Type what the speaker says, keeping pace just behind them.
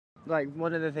like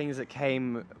one of the things that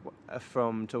came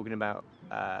from talking about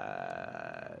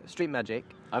street magic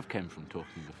I've came from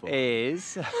talking before.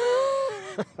 is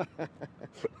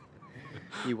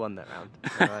you won that round.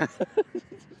 All right.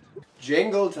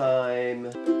 Jingle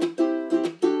time.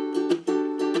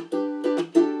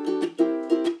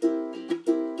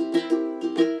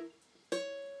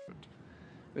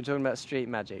 We're talking about street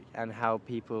magic and how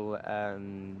people,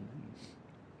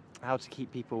 how to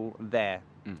keep people there,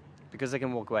 because they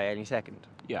can walk away any second.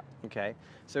 Yeah. Okay.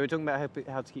 So we're talking about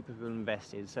how to keep people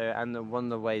invested. So, and one of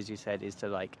the ways you said is to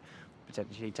like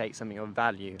potentially take something of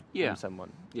value from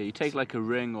someone. Yeah, you take like a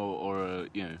ring or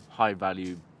a high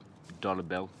value dollar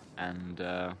bill and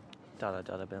Dollar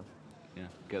bill. yeah,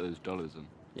 get those dollars in.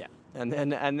 Yeah, and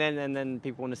then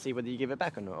people want to see whether you give it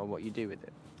back or not, or what you do with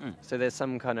it. So there's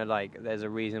some kind of there's a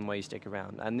reason why you stick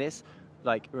around, and this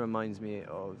reminds me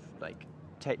of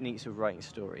techniques of writing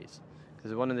stories,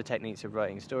 because one of the techniques of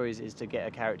writing stories is to get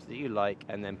a character that you like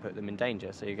and then put them in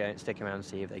danger. So you go and stick around and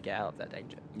see if they get out of that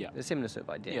danger. Yeah, a similar sort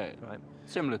of idea. Yeah, right.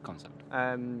 Similar concept.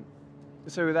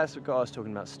 So that's what got us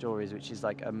talking about stories, which is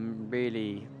like a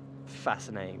really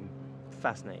fascinating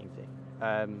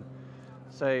thing.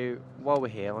 So while we're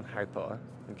here on Harry Potter,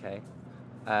 okay,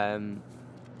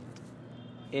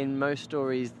 in most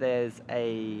stories there's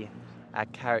a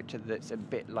character that's a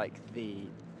bit like the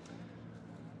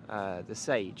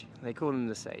sage. They call them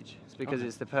the sage. It's because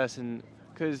it's the person,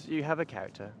 because you have a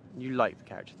character, you like the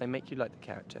character, they make you like the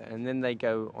character, and then they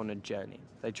go on a journey.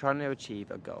 They're trying to achieve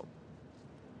a goal.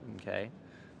 Okay,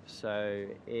 so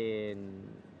in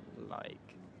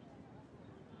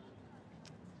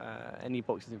any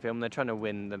boxing film, they're trying to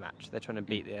win the match. They're trying to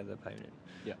beat the other opponent.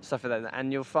 Yeah. Stuff like that.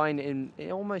 And you'll find in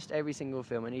almost every single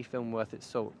film, any film worth its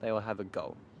salt, they will have a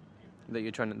goal that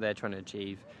they're trying to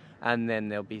achieve, and then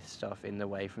there'll be stuff in the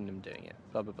way from them doing it.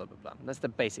 Blah blah blah blah blah. That's the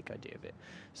basic idea of it.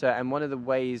 So, and one of the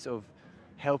ways of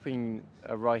helping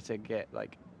a writer get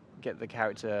the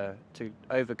character to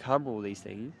overcome all these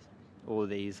things, all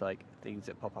these things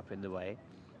that pop up in the way,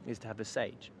 is to have a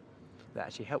sage that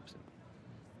actually helps them.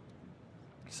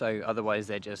 So otherwise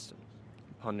they're just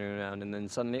pondering around, and then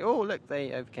suddenly, oh look,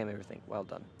 they overcame everything. Well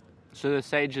done. So the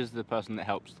sage is the person that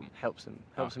helps them. Helps them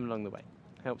along the way.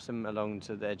 Helps them along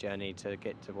to their journey to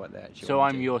get to what they actually. So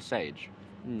want I'm to. your sage.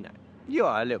 No, you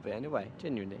are a little bit in a way,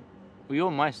 genuinely. Well,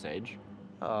 you're my sage.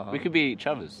 Oh. We could be each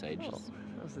other's sages. Oh,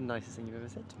 that was the nicest thing you've ever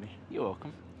said to me. You're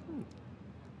welcome.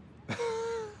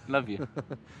 Love you.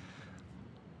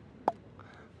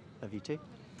 Love you too.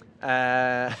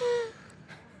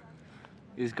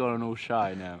 He's gone all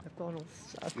shy now.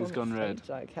 He's gone red.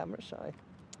 Shy, camera shy.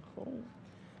 Oh.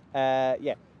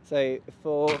 Yeah. So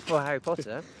for Harry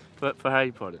Potter. For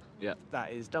Harry Potter, yeah.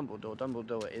 That is Dumbledore.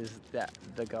 Dumbledore is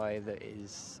the guy that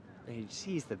is.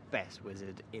 He's the best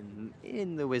wizard in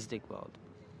the wizarding world,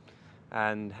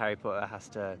 and Harry Potter has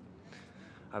to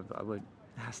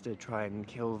try and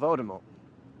kill Voldemort,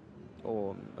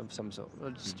 or of some sort, or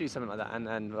just do something like that,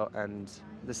 and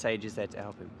the sage is there to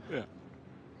help him. Yeah.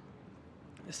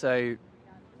 So,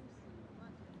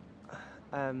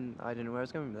 I don't know where I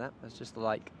was going with that. It's just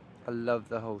I love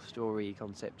the whole story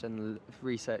concept and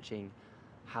researching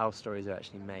how stories are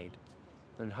actually made,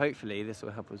 and hopefully this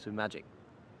will help us with magic.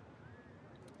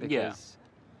 Because,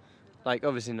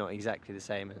 obviously not exactly the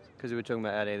same, because we were talking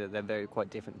about earlier that they're quite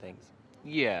different things.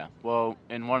 Yeah, well,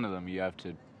 in one of them you have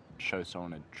to show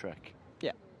someone a trick.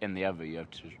 Yeah. In the other you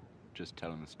have to just tell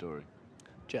them a story.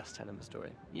 Just tell them a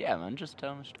story. Yeah, man, just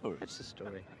tell them a story. It's a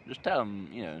story. Just tell them,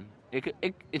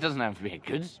 it doesn't have to be a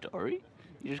good story.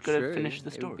 You just got to finish the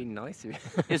story. It would be nice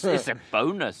if it's a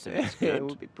bonus if it's good. It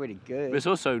would be pretty good. But it's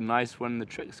also nice when the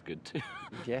trick's good too.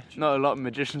 Yeah, true. Not a lot of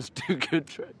magicians do good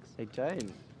tricks. They don't,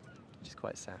 which is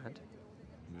quite sad.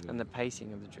 And the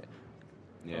pacing of the trick.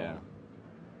 Yeah. Oh.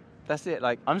 That's it.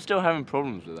 I'm still having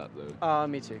problems with that though. Oh,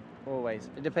 me too. Always.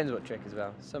 It depends what trick as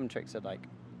well. Some tricks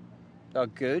are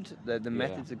good. The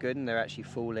methods are good and they're actually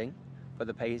fooling, but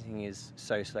the pacing is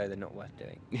so slow they're not worth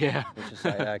doing. Yeah. Which is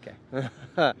okay.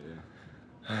 Yeah.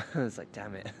 It's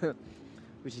damn it.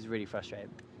 Which is really frustrating.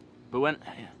 But when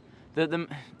the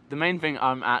main thing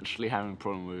I'm actually having a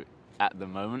problem with at the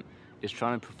moment is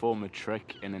trying to perform a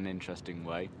trick in an interesting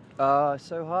way. Oh,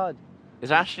 so hard.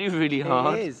 It's actually really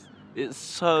hard. It is. It's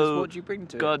so what do you bring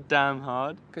to goddamn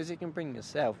hard. Because you can bring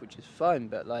yourself, which is fun,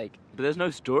 but But there's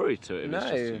no story to it. No, it's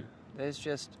just you. There's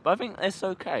just. But I think it's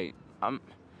okay.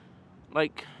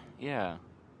 Yeah.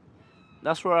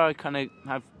 That's where I kind of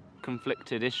have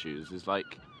conflicted issues. Is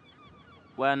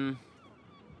when,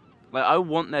 I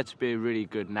want there to be a really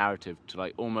good narrative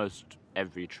to almost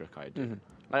every trick I do.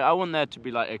 Mm-hmm. I want there to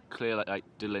be a clear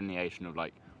delineation of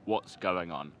what's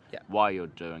going on, Yeah. why you're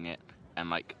doing it, and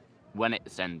like when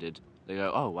it's ended, they go,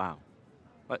 "Oh wow,"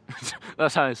 like,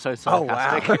 that sounds so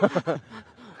sarcastic. Oh wow!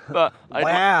 But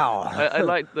Wow! I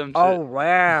like them to. Oh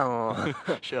wow!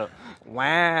 Sure.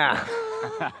 Wow!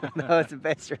 That was the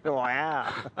best.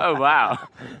 Wow! Oh wow.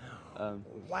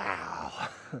 Wow!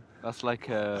 That's like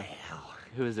Wow!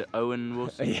 who is it? Owen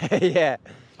Wilson. Yeah.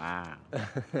 Wow.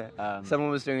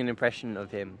 Someone was doing an impression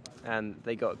of him, and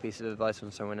they got a piece of advice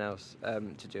from someone else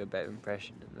to do a better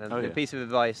impression. And the piece of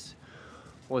advice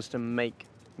was to make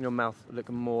your mouth look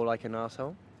more like an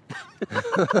asshole.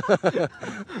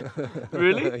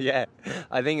 Really? Yeah.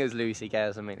 I think it was Louis C.K.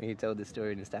 or something. He told this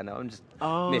story in a stand-up. I'm just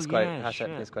misquote. Yeah, Hashtag shit.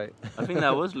 misquote. I think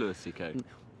that was Louis C.K.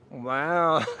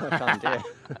 Wow. I can't do it.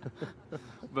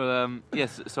 But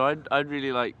yes, so I'd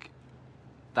really like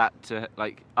that to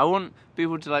like. I want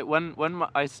people to like when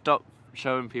I stop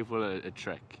showing people a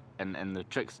trick and the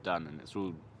trick's done and it's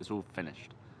all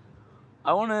finished.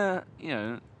 I want to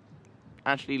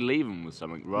actually leave them with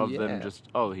something rather than just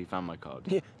he found my card.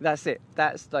 Yeah, that's it.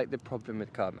 That's like the problem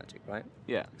with card magic, right?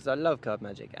 Yeah. Because I love card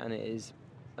magic and it is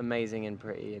amazing and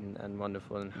pretty and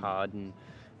wonderful and hard and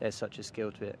there's such a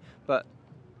skill to it. But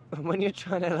when you're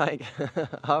trying to like,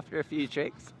 after a few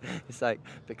tricks, it's like,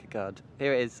 pick a card.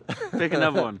 Here it is. Pick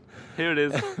another one. Here it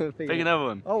is. Pick another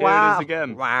one. Oh, Here wow. it is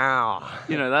again. Wow.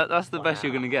 That's the best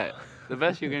you're going to get. The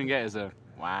best you're going to get is a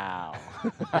wow.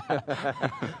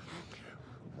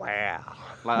 Wow.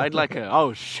 Like I'd like a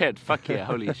oh shit, fuck yeah,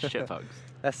 holy shit fucks.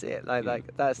 That's it.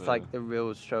 That's like the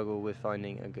real struggle with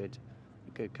finding a good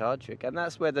card trick, and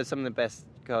that's where some of the best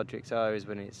card tricks are is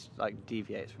when it's like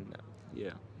deviates from that.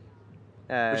 Yeah.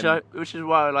 Which is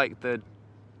why I like the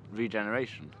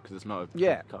regeneration because it's not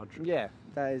a card trick. Yeah,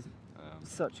 that is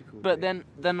such a cool. But trick.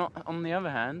 then on the other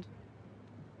hand,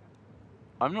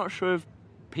 I'm not sure if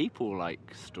people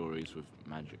like stories with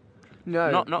magic.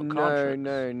 No, not card tricks.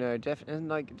 No, definitely.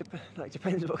 Like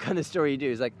depends what kind of story you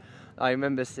do. It's like I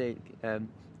remember seeing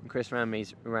Chris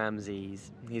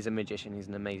Ramsey's. He's a magician. He's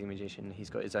an amazing magician.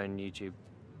 He's got his own YouTube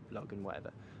blog and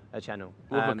whatever, a channel.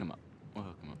 We'll hook him up.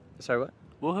 Sorry, what?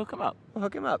 We'll hook him up. We'll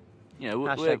hook him up.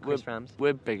 Hashtag Chris Rams.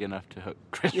 We're big enough to hook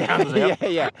Chris Ramsey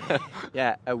up.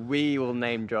 Yeah. We will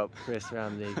name drop Chris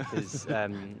Ramsey because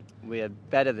we are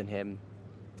better than him.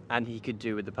 And he could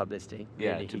do with the publicity.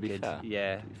 Yeah, really. to be fair.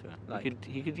 Yeah. Like,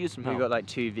 he could use some help. We've got like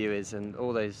 2 viewers and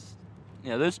all those.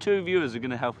 Yeah, those 2 viewers are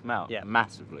going to help him out. Yeah.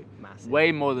 Massively.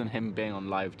 Way more than him being on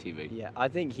live TV. Yeah, I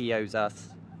think he owes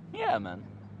us. Yeah, man.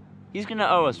 He's going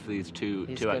to owe us for these two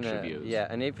extra viewers. Yeah,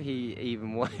 and if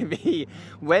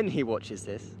when he watches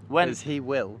this, because he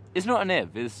will. It's not an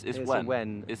if, it's when. A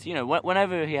when. It's,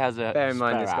 whenever he has a Bear in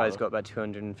mind, this guy's hour. got about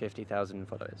 250,000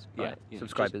 followers. Right? Yeah.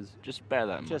 Subscribers. Just bear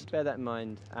that in mind. Just bear that in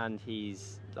mind, and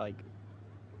he's like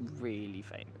really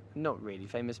famous. Not really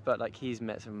famous, but like he's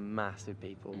met some massive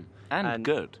people. And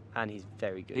good. And he's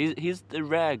very good. He's the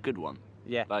rare good one.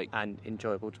 Yeah, and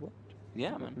enjoyable to watch.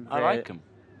 Yeah, man. I like him.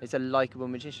 It's a likeable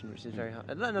magician, which is very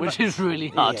hard. Which is really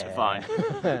hard to find.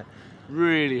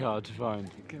 Really hard to find.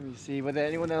 Can we see whether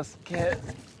anyone else cares?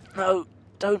 No,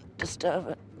 don't disturb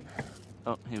it.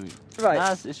 Oh, here we go. Right.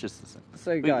 Nah, it's just the same.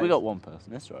 So, guys, we got one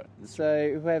person. That's right.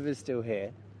 So, whoever's still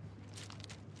here,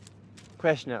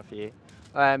 question out for you.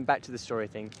 Back to the story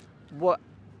thing. What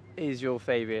is your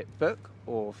favourite book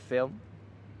or film,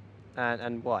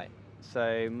 and why?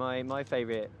 So, my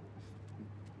favourite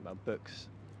books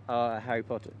are Harry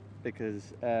Potter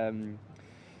because I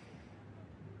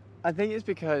think it's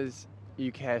because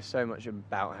you care so much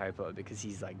about Harry Potter because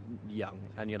he's like young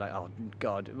and you're like, oh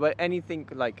god. But anything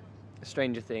like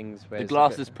Stranger Things, where the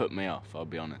glasses put me off, I'll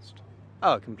be honest.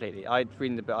 Oh, completely. I'd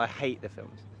read the book. I hate the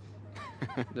films.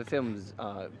 The films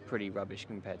are pretty rubbish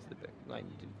compared to the book. Like,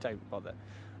 don't bother.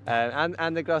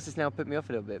 And the glasses now put me off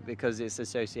a little bit because it's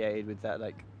associated with that.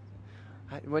 Like,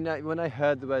 when I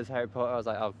heard the words Harry Potter, I was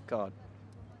like, oh god,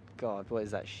 what is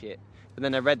that shit? But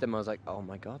then I read them, I was like, oh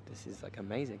my god, this is like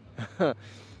amazing.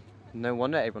 No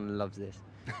wonder everyone loves this.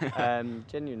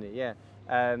 Genuinely, yeah.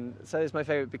 So it's my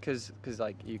favourite because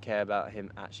like you care about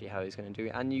him actually how he's going to do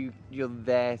it, and you're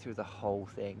there through the whole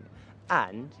thing,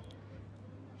 and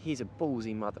he's a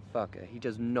ballsy motherfucker. He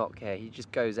does not care. He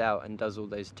just goes out and does all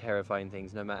those terrifying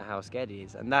things, no matter how scared he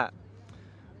is. And that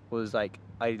was like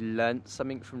I learnt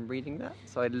something from reading that.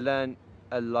 So I learnt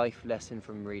a life lesson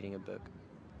from reading a book,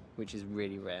 which is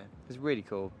really rare. It's really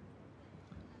cool.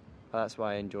 That's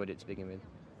why I enjoyed it to begin with.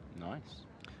 Nice.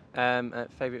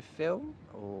 Favourite film?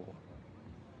 Oh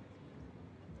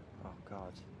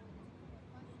god.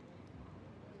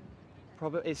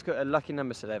 Probably it's got a lucky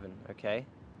number 11, okay?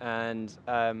 And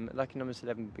lucky number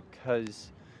 11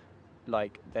 because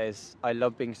like I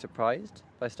love being surprised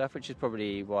by stuff, which is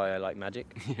probably why I like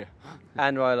magic. Yeah.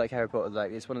 And why I like Harry Potter.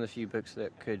 Like, it's one of the few books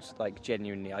that could, like,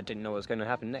 genuinely, I didn't know what was going to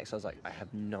happen next. I was like, I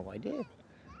have no idea.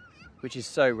 Which is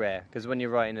so rare, because when you're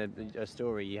writing a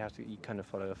story, you kind of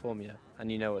follow a formula,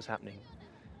 and you know what's happening.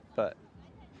 But,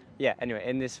 yeah, anyway,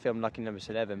 in this film, Lucky Number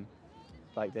 11,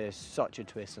 like, there's such a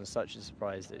twist and such a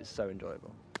surprise that it's so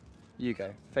enjoyable. You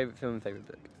go. Favourite film and favourite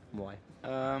book. Why?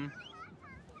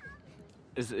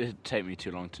 It'd take me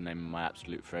too long to name my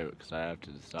absolute favourite, because I have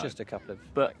to decide. Just a couple of...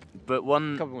 But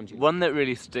one that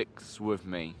really sticks with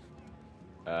me,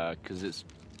 because it's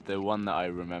the one that I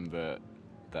remember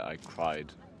that I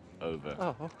cried over.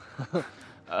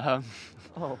 Oh.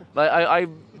 Oh. Like, I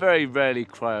very rarely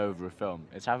cry over a film.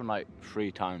 It's happened like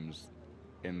 3 times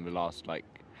in the last, like,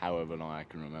 however long I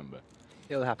can remember.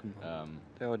 It'll happen.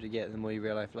 The older you get, the more you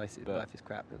realise life is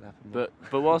crap. It'll happen more.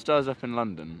 But whilst I was up in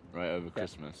London, right, over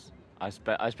Christmas, I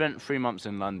spent 3 months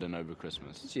in London over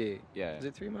Christmas. Did you? Yeah. Was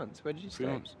it 3 months? Where did you stay?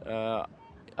 3 months.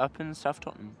 Up in South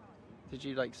Tottenham. Did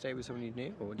you, like, stay with someone you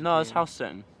knew? Or No, it's house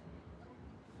sitting.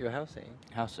 You were house sitting?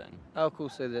 House sitting. Oh, cool.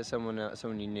 So there's someone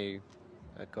you knew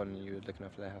had gone and you were looking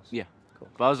after their house? Yeah. Cool.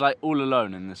 But I was, like, all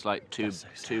alone in this, like, two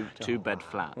bed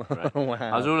flat, right? Wow.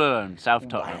 I was all alone, South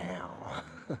Tottenham. Wow.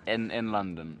 in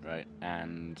London, right?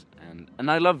 And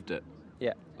I loved it.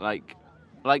 Yeah. Like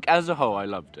as a whole, I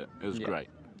loved it. It was great.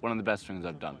 One of the best things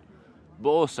I've done. But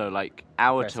also, like,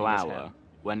 hour to hour,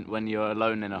 when you're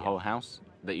alone in a whole house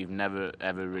that you've never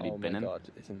ever really been in. Oh my God,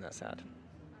 isn't that sad?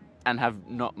 And have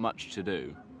not much to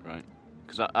do, right?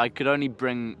 Because I could only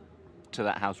bring to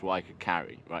that house what I could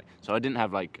carry, right? So I didn't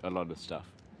have, like, a lot of stuff.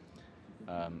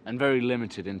 And very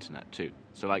limited internet too.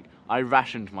 So, like, I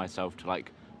rationed myself to,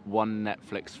 like, 1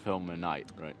 Netflix film a night,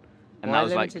 right? And Why that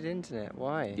was limited internet?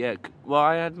 Why? Yeah, well,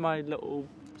 I had my little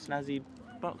snazzy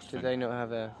box. Did they not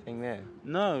have a thing there?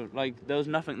 No, like, there was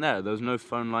nothing there. There was no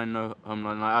phone line, no home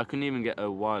line. Like, I couldn't even get a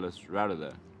wireless router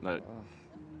there. Like,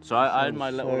 so I had my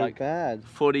little, like,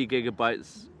 40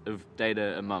 gigabytes of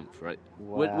data a month, right?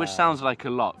 Wow. Which sounds like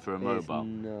a lot for a mobile.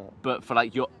 Not. But for,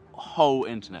 like, your whole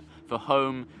internet, for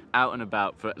home, out and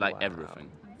about, for, like,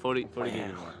 everything. 40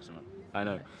 gigabytes. I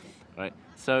know, right?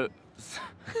 So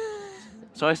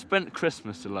I spent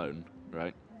Christmas alone,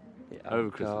 right? Yeah, over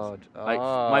Christmas. God. Like,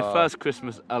 my first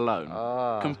Christmas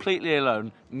alone. Completely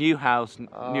alone. New house,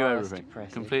 new everything.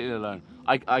 Completely alone.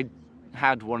 I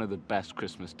had one of the best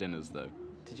Christmas dinners, though.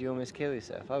 Did you almost kill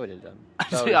yourself? I would have done.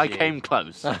 I came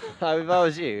close. If I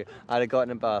was you, I'd have got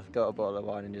in a bath, got a bottle of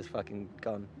wine and just fucking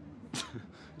gone.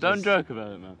 Don't joke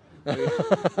about it, man.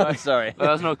 I'm sorry. Well,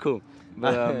 that's not cool.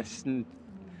 But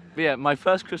yeah, my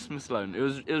first Christmas alone, it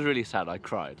was really sad. I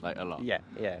cried, like, a lot. Yeah,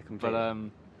 completely. But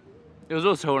it was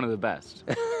also one of the best.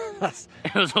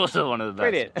 It was also one of the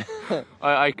best. Brilliant.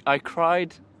 I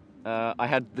cried. I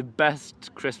had the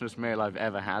best Christmas meal I've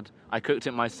ever had. I cooked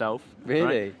it myself. Really?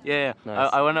 Right? Yeah. Nice.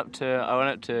 I went up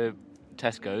to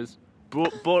Tesco's,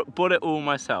 bought it all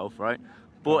myself. Right.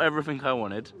 Bought everything I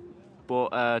wanted.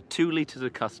 Bought 2 litres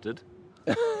of custard.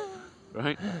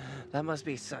 Right. That must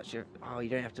be such a... Oh, you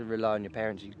don't have to rely on your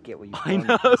parents. You get what you want. I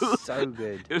know. It's so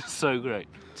good. It was so great.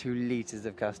 2 litres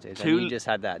of custard. And you just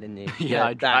had that, didn't you?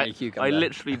 Yeah, I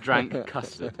literally drank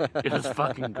custard. It was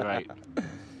fucking great.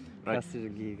 Right. Custard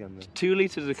and cucumber. 2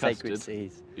 litres of custard. Sacred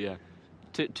seas. Yeah.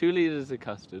 2 litres of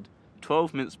custard.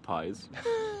 12 mince pies.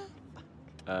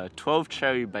 12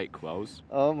 cherry bakewells.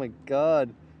 Oh my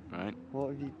God. Right. What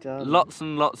have you done? Lots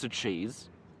and lots of cheese.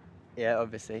 Yeah,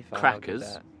 obviously. Fine,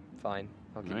 Crackers. Fine,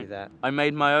 I'll give you that. I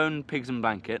made my own pigs in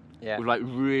blanket. Yeah. With, like,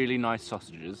 really nice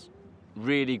sausages.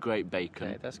 Really great bacon.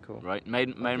 Okay, that's cool. Right.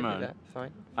 Made my own. That.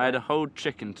 Fine. I had a whole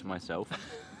chicken to myself.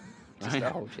 Just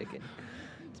a whole chicken.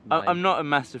 I'm not a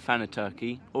massive fan of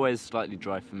turkey. Always slightly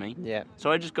dry for me. Yeah.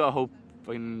 So I just got a whole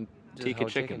fucking tikka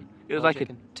chicken. It was like a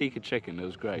tikka chicken. It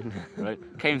was great. Right.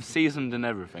 Came seasoned and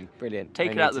everything. Brilliant.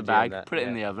 Take it out of the bag. Put it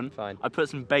in the oven. Fine. I put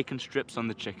some bacon strips on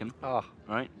the chicken. Oh.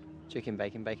 Right. Chicken,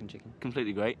 bacon, chicken.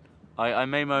 Completely great. I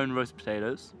made my own roast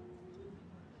potatoes.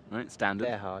 Right. Standard.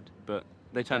 They're hard. But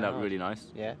they turned out really nice.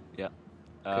 Yeah. Yeah.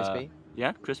 Crispy.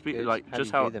 Yeah, crispy. Good. Like, how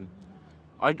just do you how. do them?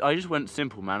 I just went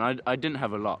simple, man. I didn't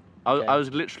have a lot. I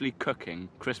was literally cooking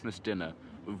Christmas dinner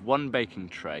with 1 baking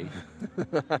tray,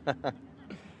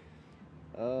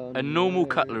 a normal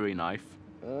cutlery knife,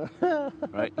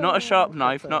 right? Not a sharp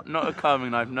knife, not a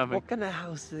carving knife, nothing. What kind of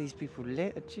house do these people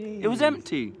live? Jeez. It was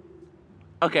empty.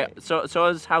 Okay, so I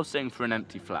was house sitting for an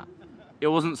empty flat. It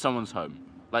wasn't someone's home.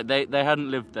 Like, they hadn't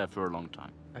lived there for a long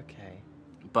time. Okay.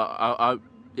 But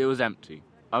it was empty.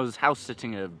 I was house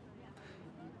sitting a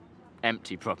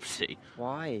empty property.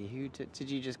 Why?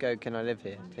 Did you just go, can I live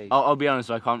here, please? I'll be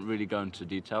honest, I can't really go into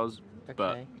details,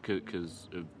 but because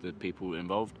of the people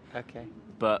involved. Okay.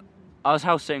 But I was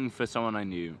house sitting for someone I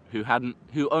knew who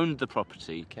owned the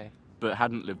property, but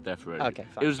hadn't lived there for Okay,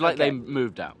 fine. It was like they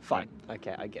moved out. Fine. Right?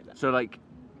 Okay, I get that. So like,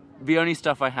 the only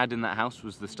stuff I had in that house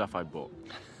was the stuff I bought,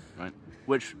 right?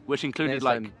 Which included Next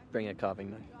like time, bring a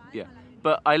carving knife. yeah.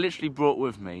 But I literally brought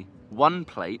with me one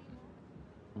plate,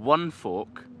 one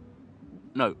fork,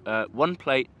 one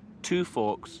plate, 2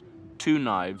 forks, 2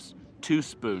 knives, 2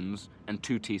 spoons, and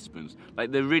 2 teaspoons.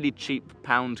 Like the really cheap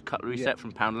pound cutlery set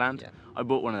from Poundland. Yeah. I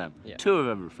bought one of them. Yeah. 2 of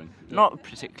everything. Yeah. Not a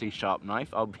particularly sharp knife,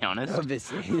 I'll be honest.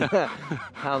 Obviously.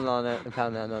 Poundland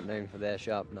are not known for their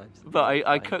sharp knives. But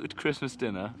I cooked Christmas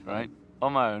dinner, right,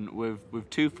 on my own with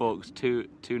 2 forks, 2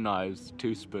 knives,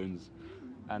 2 spoons,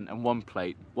 and 1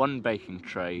 plate, 1 baking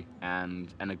tray,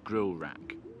 and a grill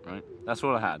rack, right? That's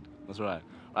all I had.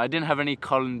 I didn't have any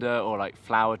colander or like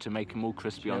flour to make them all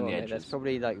crispy on the edges. That's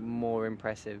probably like more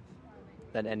impressive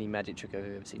than any magic trick I've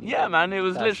ever seen. Yeah, man, it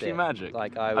was literally magic.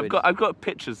 Like I've got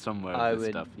pictures somewhere of this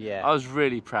stuff. Yeah. I was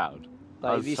really proud.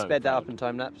 Like if you sped that up in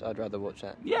time lapse, I'd rather watch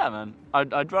that. Yeah, man.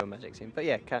 I'd rather magic scene. But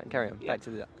yeah, carry on. Yeah. Back to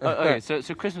the. Okay,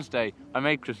 so Christmas Day, I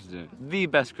made Christmas dinner. The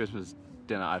best Christmas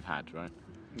dinner I've had, right?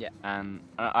 Yeah. And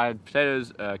I had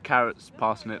potatoes, carrots,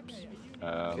 parsnips.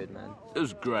 Good man. It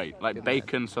was great. Like Good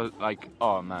bacon, so like,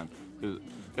 oh man, it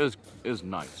was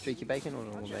nice. Streaky bacon or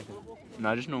normal bacon?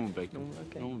 No, just normal bacon.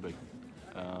 Normal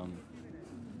bacon.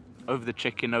 Over the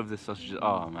chicken, over the sausages.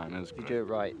 Oh man, it was great. If you do it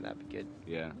right, that'd be good.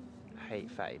 Yeah. I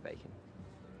hate fatty bacon.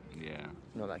 Yeah.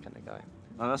 Not that kind of guy.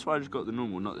 Oh, that's why I just got the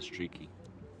normal, not the streaky.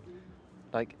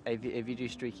 Like if you do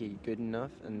streaky good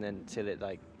enough, and then till it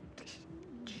like.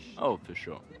 Oh, for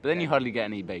sure. But then you hardly get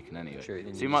any bacon anyway. True.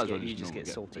 Then so you might as well just get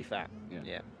salty fat.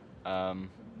 Yeah.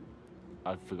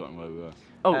 I've forgotten where we were.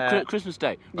 Oh, Christmas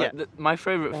Day. Right, Yeah. My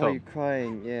favourite film. you're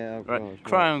crying. Yeah. Right,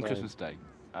 crying on Christmas Day.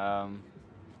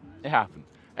 It happened.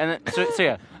 And then, so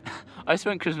yeah, I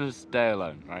spent Christmas Day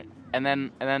alone, right? And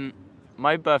then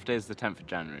my birthday is the 10th of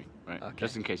January, right? Okay.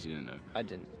 Just in case you didn't know. I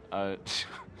didn't.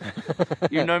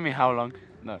 You've known me how long?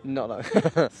 No. Not long.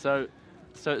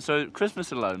 So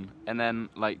Christmas alone, and then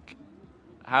like,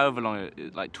 however long,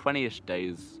 like 20-ish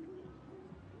days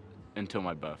until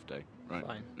my birthday, right?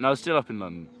 Fine. And I was still up in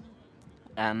London,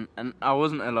 and I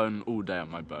wasn't alone all day on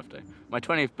my birthday. My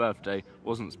 20th birthday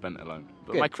wasn't spent alone,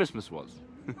 but my Christmas was.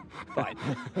 Fine.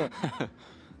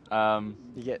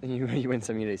 You win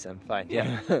some, you lose some. Fine.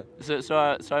 Yeah.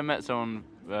 so I met someone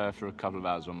for a couple of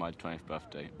hours on my 20th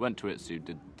birthday. Went to Itsu,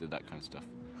 did that kind of stuff.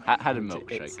 Had a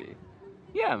milkshake.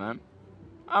 Yeah, man.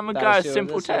 I'm a guy of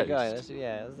simple taste.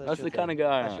 That's the kind of guy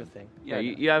I am. That's your thing. Yeah,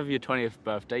 you have your 20th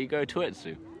birthday, you go to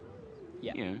Itsu.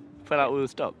 Yeah. You know, fill out all the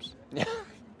stops. Yeah.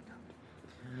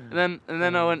 and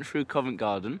then I went through Covent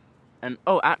Garden, and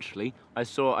actually, I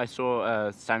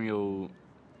saw Samuel,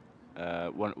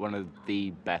 one of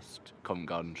the best Covent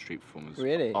Garden street performers.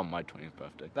 Really? On my 20th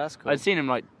birthday. That's cool. I'd seen him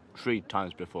like 3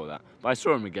 times before that, but I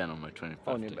saw him again on my 20th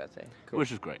birthday. On your birthday. Cool.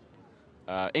 Which was great.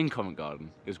 In Covent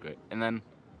Garden, it was great, and then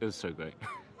it was so great.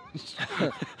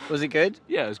 Was it good?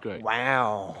 Yeah, it was great.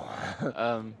 Wow.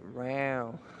 Wow.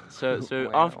 Wow. So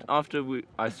Wow. after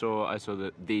I saw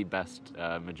the best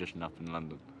magician up in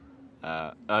London,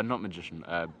 not magician,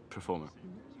 performer,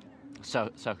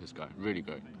 circus guy, really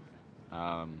great,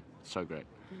 so great.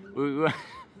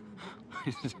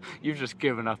 You've just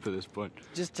given up at this point.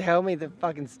 Just tell me the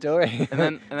fucking story. And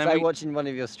then it's like watching one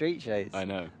of your street shows. I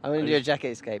know. I'm going to do a jacket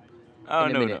escape. Oh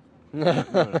in a no, minute.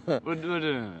 no. We'll do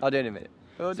it. I'll do it in a minute.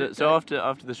 So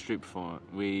after the street performer,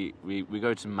 we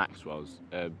go to Maxwell's,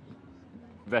 a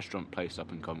restaurant place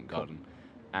up in Covent Garden,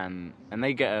 and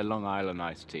they get a Long Island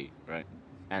iced tea, right?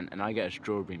 And I get a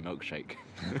strawberry milkshake.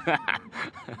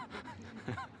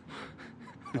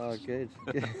 Oh, good.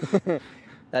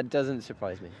 That doesn't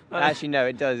surprise me. Actually, no,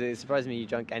 it does. It surprises me you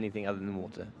drank anything other than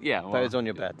water. Yeah, well, but it was on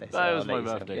your birthday. So it was my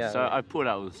birthday, yeah, so I pulled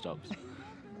out all the stops.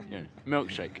 Yeah,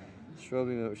 milkshake.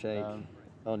 Strawberry milkshake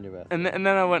on your birthday. And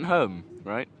then I went home,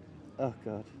 right? Oh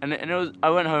God. And it was I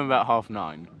went home about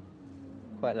 9:30.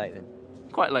 Quite late then.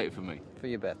 Quite late for me. For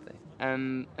your birthday.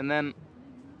 And then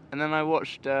I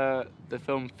watched the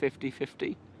film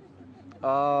 50/50.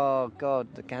 Oh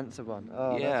God, the cancer one.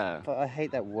 Oh yeah. I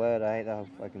hate that word. I hate that whole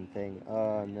fucking thing.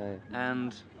 Oh no.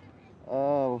 And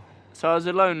so I was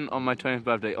alone on my 20th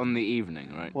birthday on the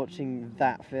evening, right? Watching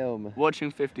that film.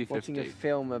 Watching 50/50. Watching a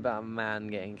film about a man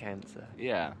getting cancer.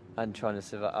 Yeah. And trying to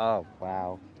survive. Oh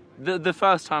wow. The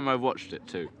first time I watched it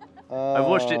too. I've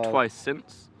watched it twice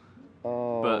since.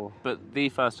 But the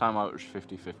first time I watched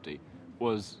 50/50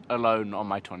 was alone on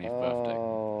my 20th birthday.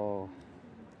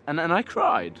 And I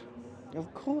cried.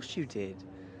 Of course you did.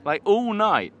 Like, all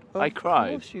night. I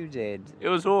cried. Of course you did. It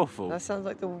was awful. That sounds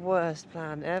like the worst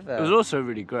plan ever. It was also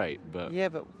really great, but... Yeah,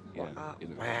 but... Yeah,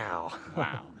 wow.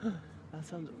 Wow. That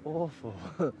sounds awful.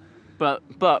 but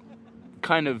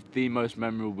kind of the most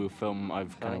memorable film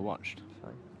I've kind of watched.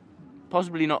 Fine.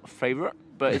 Possibly not favourite,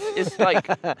 but it's like...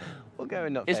 We'll go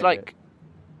with not It's favourite, like...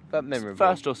 but memorable.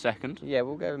 First or second. Yeah,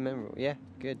 we'll go with memorable. Yeah,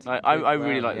 good. I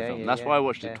really like the film. That's why I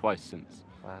watched it twice since.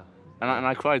 Wow. And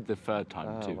I cried the third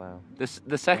time too. Wow.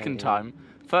 The second time,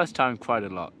 first time cried a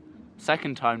lot.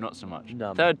 Second time not so much.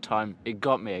 Numb. Third time it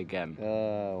got me again.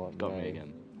 Oh, Got me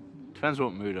again. Depends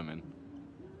what mood I'm in.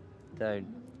 Don't.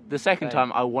 The second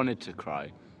time I wanted to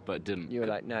cry, but didn't. You were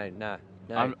like, no.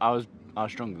 I was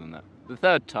stronger than that. The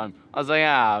third time I was like,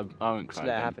 I won't cry. Just let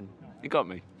it again. happen. It got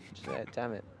me. Just let it.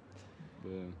 Damn it.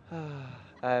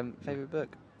 Yeah. Favorite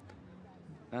book?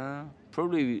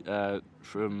 Probably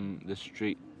From the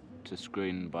Street to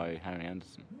Screen by Harry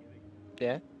Anderson.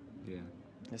 Yeah. Yeah.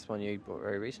 This one you bought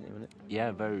very recently, wasn't it?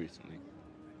 Yeah, very recently.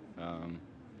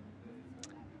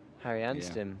 Harry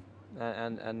Anderson.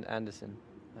 And Anderson.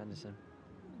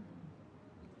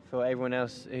 For everyone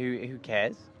else who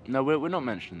cares, No, we're not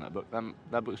mentioning that book.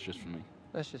 That book's just for me.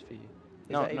 that's just for you.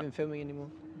 Is No, that no. even filming anymore?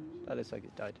 That looks like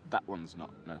it's died. That one's not.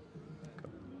 No.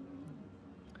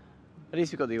 At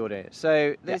least we've got the audio.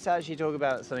 So let's actually talk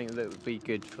about something that would be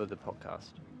good for the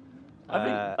podcast.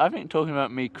 I think talking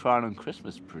about me crying on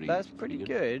Christmas is pretty. That's pretty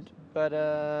good, but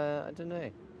I don't know.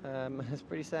 It's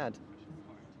pretty sad.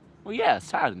 Well, yeah,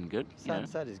 sad and good. you know.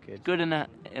 Sad is good. Good in a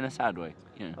sad way.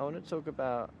 You know. I want to talk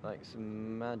about like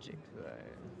some magic though.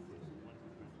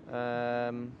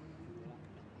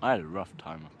 I had a rough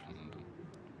time up in London.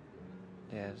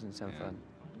 Yeah, it doesn't sound fun.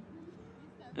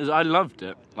 I loved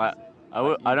it. Like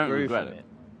I don't grew regret from it.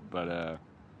 But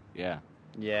yeah.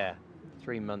 Yeah,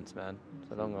 3 months, man.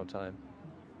 It's a long old time.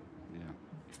 Yeah.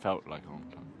 It felt like a long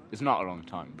time. It's not a long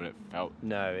time, but it felt.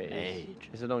 No, it is. Age.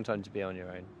 It's a long time to be on your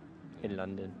own in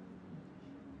London.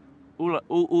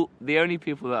 All the only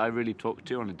people that I really talked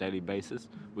to on a daily basis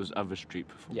was other street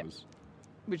performers.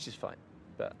 Which is fine,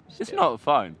 but It's still, not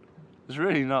fun. It's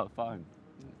really not fun.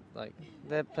 like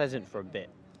they're pleasant for a bit,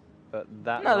 but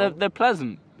that No, long? they're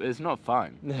pleasant, but it's not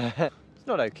fine. It's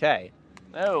not okay.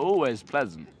 They're always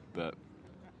pleasant, but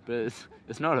it's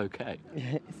not okay.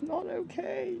 It's not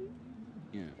okay.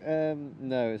 Yeah.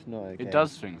 No, it's not okay. It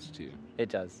does things to you. It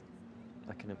does.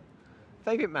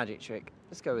 Favorite magic trick.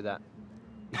 Let's go with that.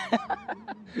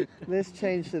 Let's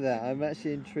change to that. I'm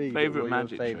actually intrigued. Favourite what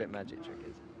magic your favorite trick? magic trick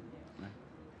is.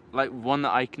 Like one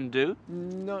that I can do.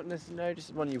 Not necessarily,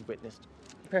 just one you've witnessed.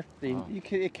 Preferably, Oh.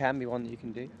 it can be one that you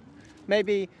can do.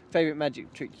 Maybe favourite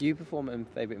magic trick you perform and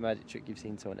favourite magic trick you've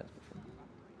seen someone else perform.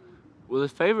 Well, the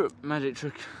favourite magic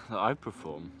trick that I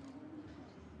perform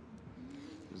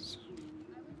is...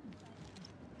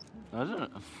 I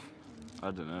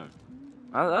don't know.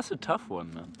 That's a tough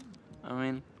one, man. I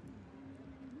mean,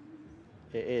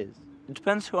 It is. it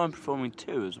depends who I'm performing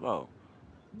to as well.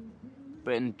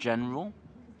 But in general,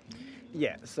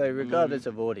 Yeah, so regardless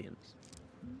of audience.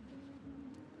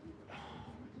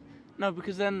 no,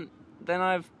 because then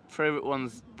I have favourite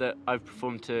ones that I've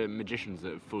performed to magicians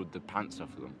that have fooled the pants off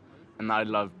of them, and that I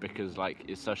love because like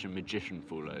it's such a magician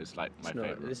fooler. It's like my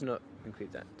favourite. Let's not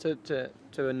include that.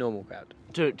 To a normal crowd.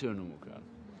 To a normal crowd.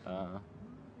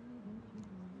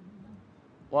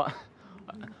 What?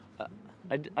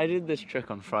 I did this trick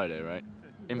on Friday, right?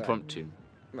 Impromptu.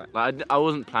 Right. Like I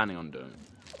wasn't planning on doing it.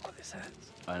 Oh, this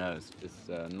hurts. I know it's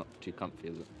not too comfy,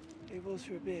 is it? It was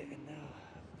for a bit and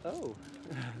now. Oh.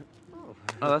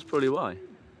 Oh, that's probably why.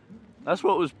 That's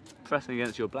what was pressing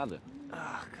against your bladder.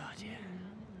 Oh, God, yeah.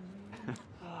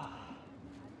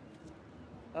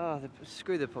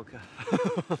 Screw the podcast.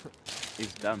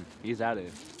 He's done. He's out of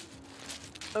here.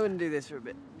 I'm going to do this for a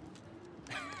bit.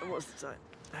 And what's the time?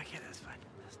 Okay, that's fine.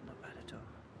 That's not bad at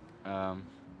all. I'm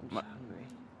so hungry.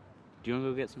 Do you want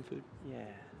to go get some food? Yeah.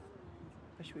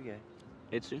 Where should we go?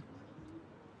 Itsu?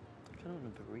 I kind of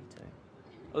want a burrito.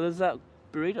 Oh, there's that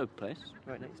burrito place.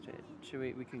 Right next to it. Should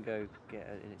we can go get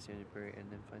an Italian burrito and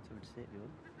then find somewhere to sit if you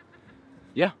want.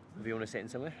 Yeah. If you want to sit in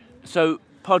somewhere. So,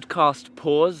 podcast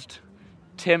paused.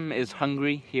 Tim is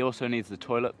hungry. He also needs the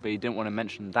toilet, but he didn't want to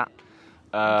mention that.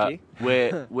 Thank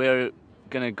you. We're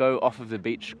gonna go off of the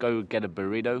beach, go get a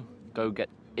burrito, go get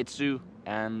Itsu,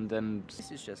 and then This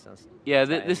is just us. yeah.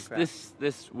 chatting crap.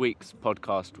 This week's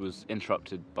podcast was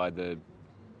interrupted by the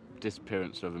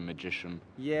disappearance of a magician.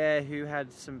 Yeah, who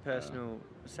had some personal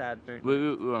sad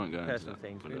We won't go into personal that,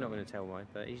 things. but, We're not going to tell why,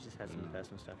 but he's just had some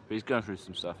personal stuff. But he's going through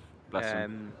some stuff. Bless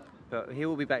him. But he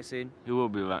will be back soon. He will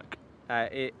be back.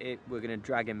 We're going to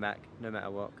drag him back no matter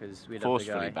what because we love the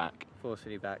Forcefully guy. back.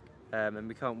 Forcefully back. and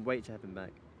we can't wait to have him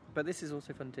back. But this is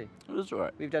also fun too. It was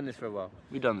alright. We've done this for a while.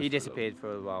 We've done this. He disappeared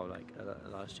for a while, like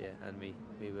last year, and we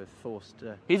were forced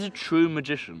to. He's a true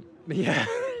magician. Yeah.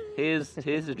 He is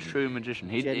a true magician.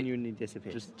 He genuinely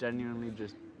disappeared. Just genuinely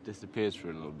just disappears for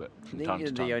a little bit I from think time you're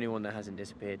to time. the only one that hasn't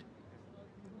disappeared.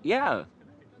 Yeah.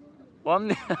 Well,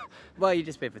 Well, you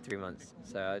disappeared for 3 months,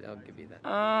 so I'll give you that.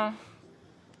 I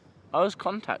was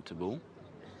contactable.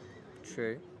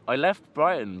 True. I left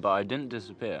Brighton, but I didn't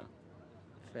disappear.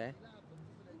 Fair.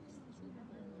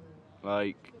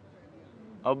 Like,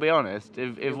 I'll be honest.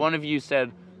 If one of you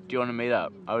said, "Do you want to meet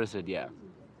up?" I would have said yeah.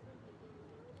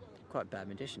 Quite a bad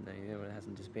magician, though. You know, it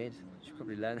hasn't disappeared. You should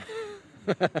probably learn.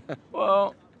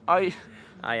 Well, I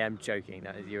am joking.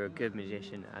 You're a good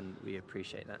magician, and we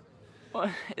appreciate that.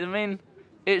 I mean,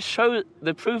 it shows.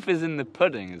 The proof is in the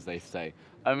pudding, as they say.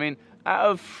 I mean, out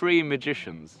of 3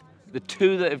 magicians, the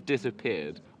 2 that have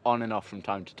disappeared on and off from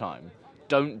time to time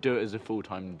don't do it as a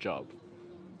full-time job.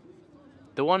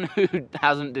 The one who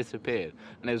hasn't disappeared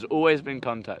and has always been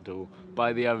contactable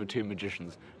by the other 2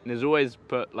 magicians and has always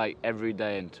put like every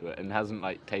day into it and hasn't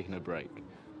like taken a break,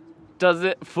 does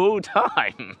it full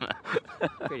time.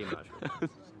 Pretty much.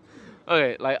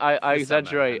 Okay, like I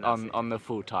exaggerate summer, on the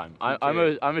full time. I'm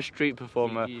a street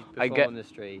performer. You I perform get on the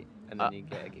street, and then you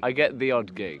get a gig. I get the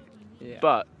odd gig, Yeah.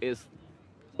 but it's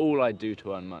all I do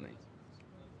to earn money.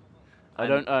 I And-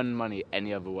 don't earn money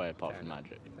any other way apart Fair from enough.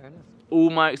 magic. Fair enough. All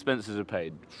my expenses are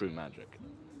paid through magic.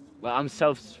 Like, I'm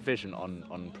self-sufficient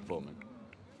on performing.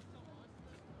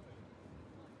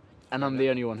 And I'm the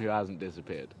only one who hasn't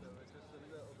disappeared.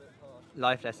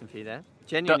 Life lesson for you there.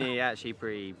 Genuinely, actually,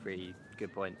 pretty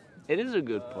good point. It is a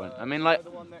good point. I mean, like,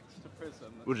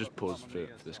 we'll just pause for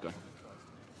this guy.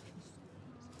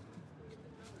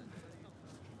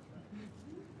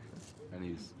 And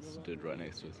he's stood right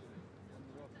next to us.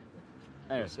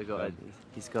 Anyway, So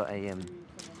he's got a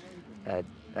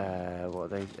what are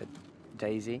those? A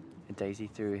daisy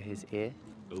through his ear.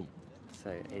 Ooh.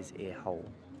 So his ear hole,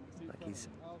 like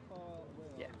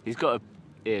He's got a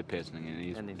ear piercing and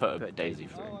he's And then put a put daisy daisy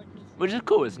through through. it. Which is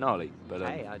cool, it's gnarly. But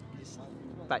hey, I just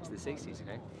back to the 60s,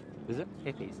 okay? is it?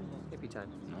 Hippie time.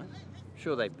 Nice.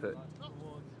 Sure, they put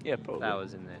Yeah, probably.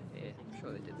 flowers in their ear.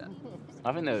 Sure, they did that.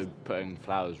 I think they were putting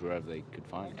flowers wherever they could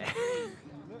find them.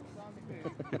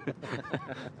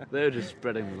 They were just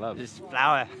spreading the love. Just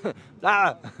flower,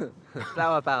 flower,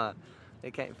 flower power.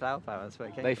 It came flower power. That's what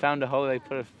it came. They found a hole, they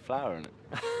put a flower in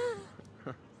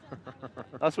it.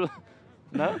 That's what.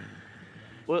 No?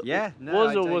 What, Yeah, no,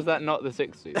 Was I or was don't- that not the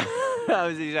 60s? That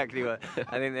was exactly what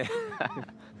I think.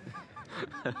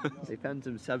 They found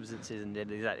some substances and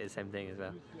did exactly the same thing as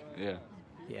well. Yeah.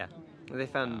 Yeah, they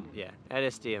found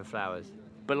LSD and flowers.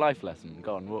 But life lesson,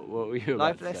 go on, what were you about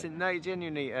Life to say? lesson? No,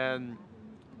 genuinely,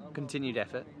 continued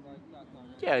effort.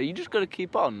 Yeah, you just got to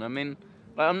keep on. I mean,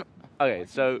 like, okay,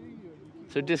 so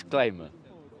disclaimer,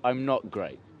 I'm not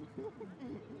great.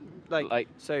 Like,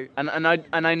 so. And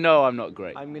I know I'm not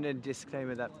great. I'm gonna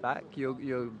disclaimer that back.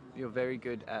 You're very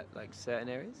good at like certain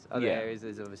areas. Other Yeah. areas,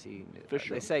 there's obviously For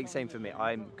sure. They say same for me.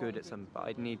 I'm good at some, but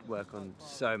I need work on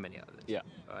so many others. Yeah.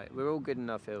 Right. We're all good in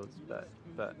our fields,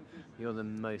 but you're the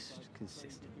most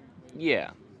consistent.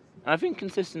 Yeah. And I think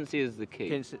consistency is the key.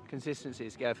 Consistency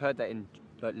is key. I've heard that in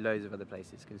like loads of other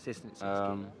places. Consistency is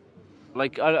key.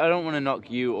 Like, I don't want to knock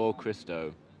you or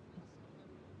Christo,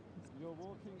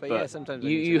 But, but yeah, sometimes I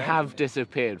you, need to you learn have from it.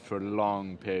 disappeared for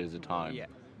long periods of time. Yeah.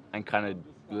 And kind of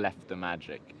left the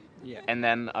magic. Yeah. And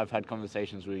then I've had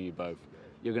conversations with you both.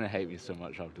 You're going to hate me so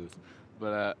much after this.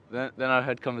 But then I've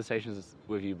had conversations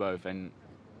with you both, and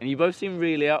you both seem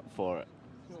really up for it,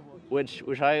 which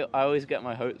I always get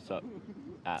my hopes up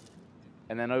at.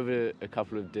 And then over a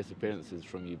couple of disappearances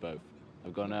from you both,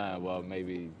 I've gone, well,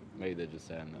 maybe they're just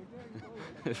saying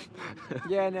that.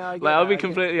 Yeah, no, I get Like, I'll that, be I get-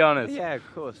 completely honest. Yeah,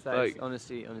 of course. That's Like-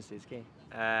 honesty is key.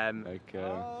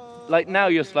 Like now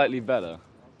you're slightly better,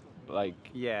 like,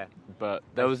 Yeah. but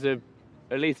there was at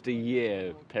least a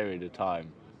year period of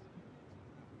time.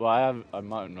 Well, I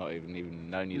might not even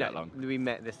known you that long. We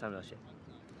met this time last year.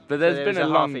 But there's So been there a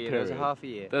was long half year. period. There was a half a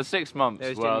year. There was 6 months There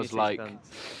was where I was genuinely like, 6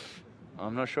 months.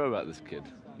 I'm not sure about this kid,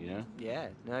 you know? Yeah,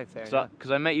 no, fair So, enough. because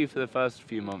I met you for the first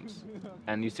few months,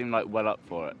 and you seemed like well up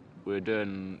for it. We were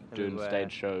doing And we were-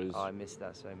 stage shows. Oh, I missed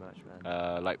that so much,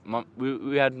 man. Like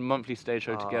we had monthly stage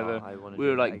show Oh, together. I wanna We do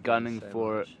were that like again gunning so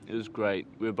for much. it. It was great.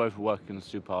 We were both working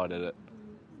super hard at it,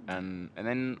 and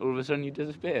then all of a sudden you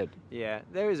disappeared. Yeah,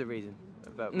 there is a reason.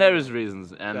 But There is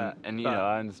reasons, and But- you know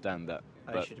I understand that.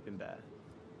 I But should have been better.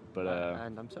 but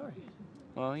And I'm sorry.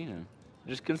 well, you know,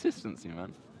 just consistency,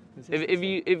 man. If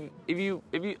Consistency. you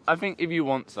I think if you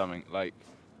want something, like,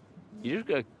 you just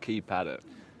gotta keep at it.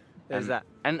 There's that.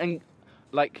 And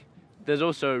like, there's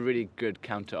also a really good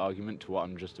counter argument to what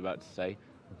I'm just about to say.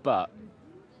 But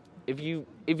if you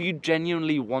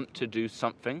genuinely want to do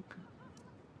something,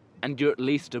 and you're at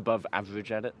least above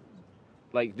average at it,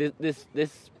 like this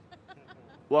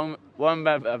what I'm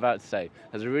about to say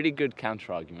has a really good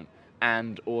counter argument,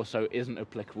 and also isn't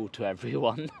applicable to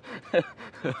everyone.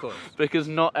 Of course. Because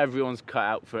not everyone's cut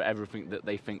out for everything that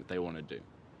they think they want to do,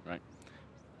 right?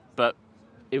 But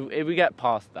if we get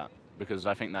past that, because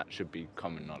I think that should be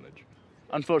common knowledge.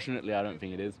 Unfortunately, I don't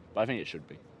think it is, but I think it should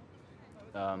be.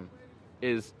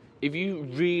 Is if you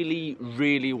really,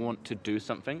 really want to do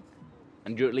something,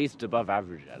 and you're at least above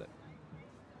average at it,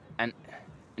 and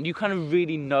you kind of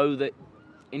really know that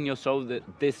in your soul that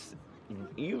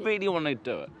you really want to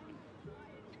do it,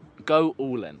 go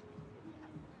all in.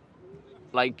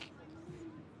 Like,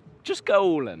 just go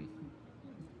all in.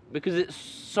 Because it's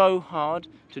so hard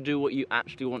to do what you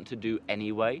actually want to do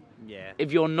anyway. Yeah.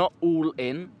 If you're not all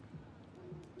in,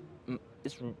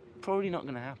 it's probably not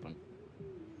going to happen.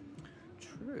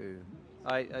 True.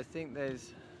 I think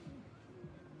there's...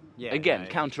 Yeah, Again, no.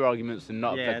 counter arguments are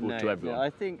not applicable to everyone. No, I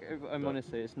think, I'm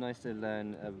honestly, it's nice to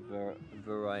learn a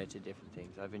variety of different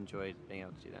things. I've enjoyed being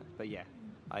able to do that. But yeah,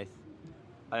 I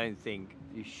don't think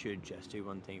you should just do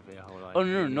one thing for your whole life. Oh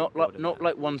no, not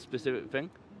like one specific thing,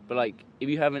 but like if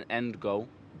you have an end goal,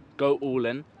 go all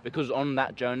in, because on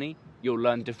that journey you'll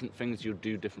learn different things, you'll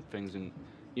do different things, and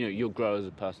you'll grow as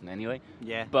a person anyway.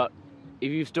 Yeah. But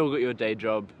if you've still got your day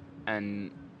job and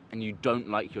you don't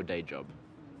like your day job,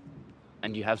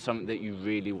 and you have something that you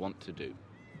really want to do,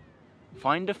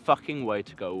 find a fucking way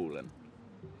to go all in.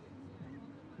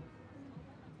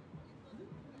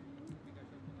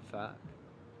 Fact.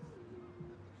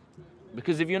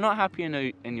 Because if you're not happy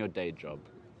in your day job,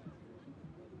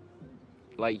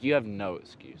 like, you have no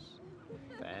excuse.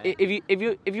 Fair.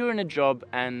 If you're in a job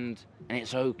and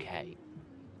it's okay,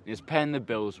 it's paying the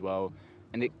bills well,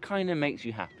 and it kind of makes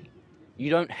you happy, you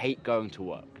don't hate going to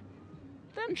work,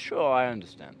 then sure, I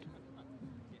understand.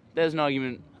 There's an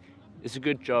argument. It's a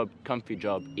good job, comfy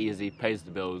job, easy, pays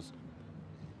the bills.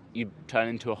 You turn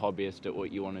into a hobbyist at what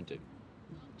you want to do.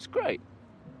 It's great.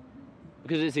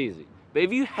 Because it's easy. But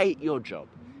if you hate your job,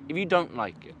 if you don't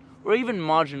like it, or even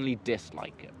marginally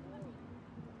dislike it,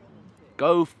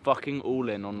 go fucking all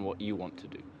in on what you want to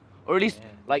do. Or at least,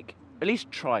 at least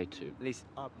try to. At least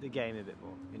up the game a bit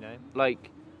more, Like,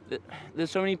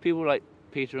 there's so many people, like,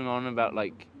 petering on about,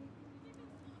 like,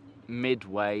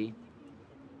 midway.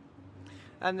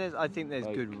 And I think there's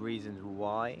good reasons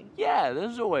why. Yeah,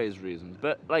 there's always reasons.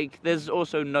 But, like, there's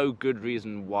also no good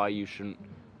reason why you shouldn't,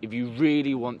 if you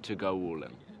really want to go all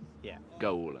in. Yeah.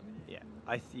 Go all in. Yeah.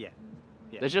 Yeah.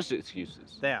 They're just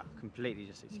excuses. They are completely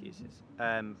just excuses.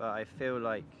 But I feel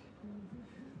like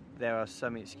there are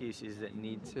some excuses that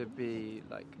need to be,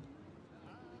 like...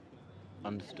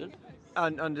 Understood?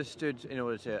 Understood in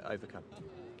order to overcome.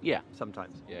 Yeah.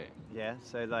 Sometimes. Yeah. Yeah,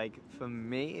 so, like, for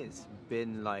me, it's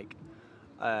been, like...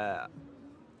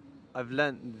 I've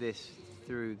learnt this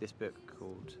through this book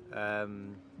called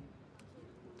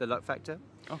The Luck Factor.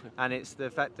 Okay. And it's the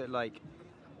fact that, like,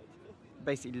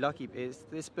 basically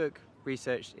this book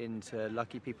researched into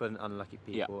lucky people and unlucky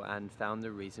people and found the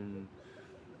reason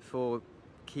for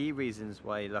key reasons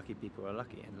why lucky people are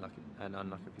lucky and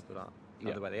unlucky people are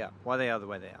the way they are. Why they are the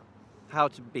way they are. How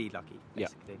to be lucky,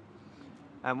 basically.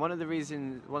 And one of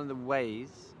the ways,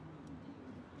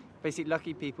 basically,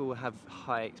 lucky people have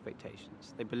high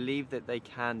expectations. They believe that they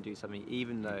can do something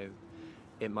even though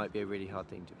it might be a really hard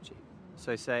thing to achieve.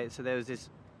 So there was this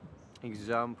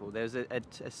example, there was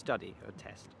a study, or a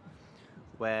test,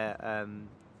 where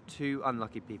two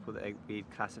unlucky people that would be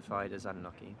classified as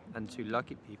unlucky and two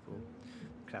lucky people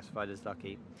classified as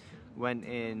lucky went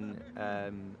in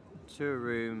to a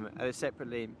room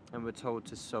separately and were told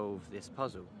to solve this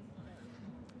puzzle,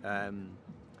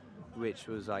 which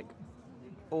was like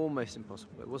almost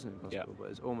impossible. It wasn't impossible, but it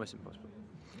was almost impossible.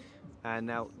 And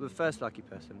now the first lucky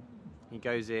person, he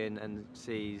goes in and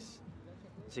sees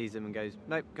them and goes,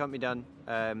 nope, can't be done.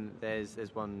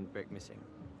 There's one brick missing.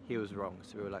 He was wrong,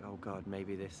 so we were like, oh god,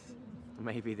 maybe this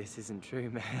isn't true,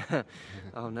 man.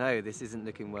 Oh no, this isn't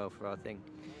looking well for our thing.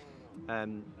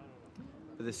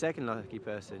 But the second lucky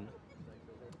person,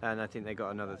 and I think they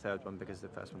got another third one because the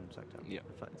first one sucked up. Yeah,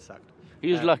 it sucked.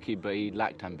 He was lucky, but he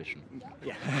lacked ambition.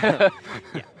 Yeah.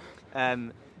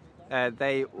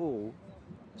 They all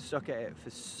stuck at it for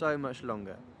so much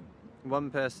longer.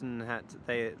 One person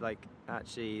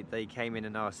they came in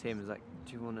and asked him, was like,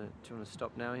 do you want to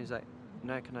stop now? He was like,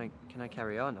 no, can I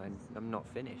carry on? I'm not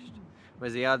finished.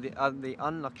 Whereas the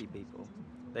unlucky people,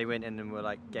 they went in and were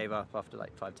like, gave up after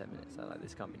like 5-10 minutes. They're like,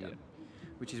 this can't be done.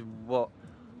 which is what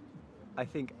I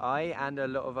think I and a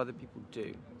lot of other people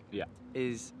do. Yeah.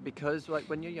 Is because like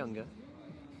when you're younger,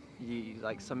 you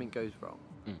like something goes wrong,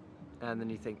 and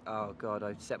then you think, oh God,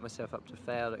 I've set myself up to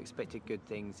fail. I expected good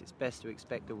things. It's best to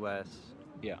expect the worst.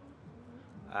 Yeah.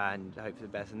 And hope for the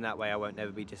best, and that way I won't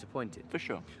never be disappointed. For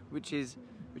sure. Which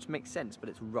makes sense, but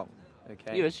it's wrong.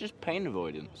 Okay. Yeah, it's just pain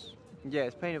avoidance. Yeah,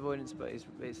 it's pain avoidance, but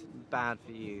it's bad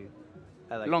for you.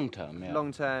 Long term, yeah.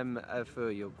 Long term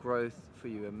for your growth, for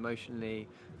you emotionally,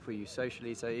 for you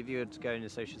socially. So if you were to go in a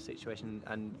social situation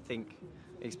and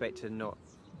expect to not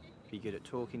be good at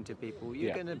talking to people,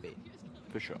 you're going to be.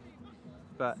 For sure.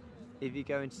 But if you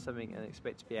go into something and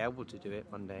expect to be able to do it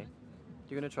one day,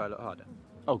 you're going to try a lot harder.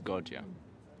 Oh God, yeah.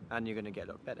 And you're going to get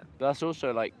a lot better. But that's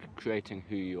also like creating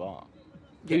who you are.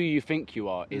 Yeah. Who you think you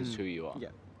are is who you are. Yeah.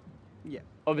 Yeah.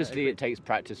 Obviously, it takes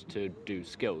practice to do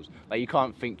skills. Like, you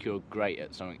can't think you're great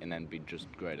at something and then be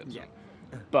just great at something.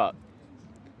 But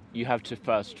you have to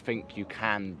first think you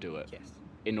can do it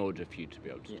in order for you to be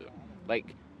able to do it.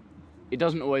 Like, it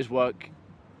doesn't always work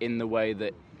in the way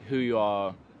that who you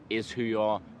are is who you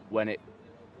are when it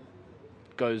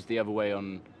goes the other way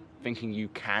on thinking you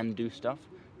can do stuff.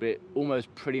 But it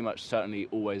almost pretty much certainly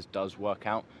always does work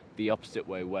out the opposite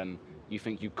way when you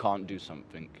think you can't do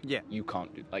something. Yeah. You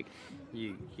can't do. Like,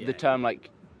 the term, like,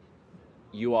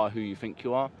 you are who you think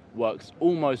you are works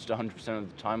almost 100% of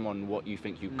the time on what you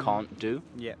think you can't do.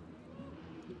 Yeah.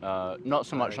 Not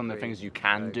so much on the things you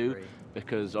can do,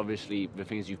 because obviously the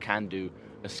things you can do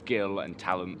are skill and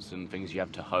talents and things you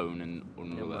have to hone and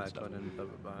all that stuff.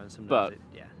 But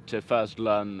to first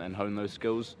learn and hone those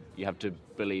skills, you have to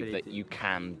believe that you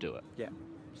can do it. Yeah.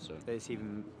 So that it's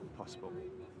even possible,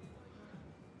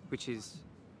 which is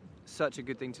such a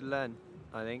good thing to learn,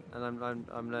 I think, and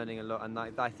I'm learning a lot, and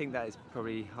I think that is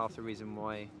probably half the reason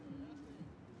why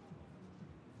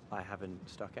I haven't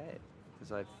stuck at it,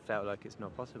 because I felt like it's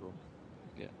not possible.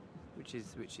 Yeah. Which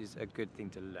is a good thing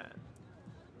to learn.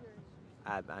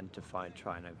 And to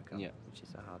try and overcome. Yeah. Which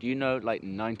is a hard. Do you know, like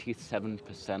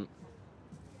 97%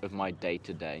 of my day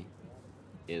to day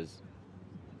is,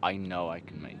 I know I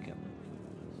can make it.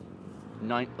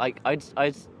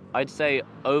 I'd say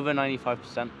over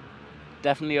 95%,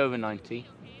 definitely over 90.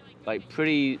 Like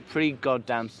pretty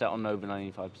goddamn set on over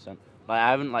 95%. Like I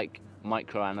haven't like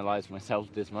microanalyzed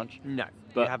myself this much. No,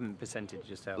 but you haven't percentage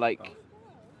yourself. Like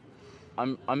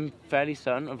I'm fairly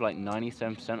certain of like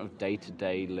 97% of day to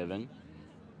day living.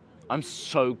 I'm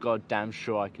so goddamn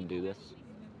sure I can do this.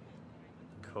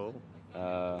 Cool.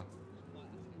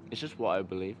 It's just what I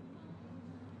believe.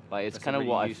 Like it's kind of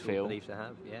what I feel. Belief to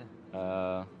have,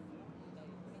 yeah.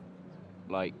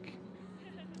 Like,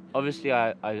 obviously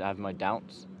I have my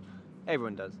doubts.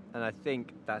 Everyone does, and I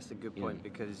think that's a good point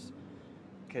because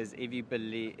if you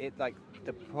believe it, like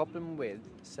the problem with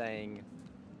saying.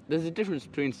 There's a difference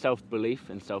between self-belief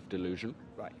and self-delusion.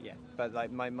 Right. Yeah. But like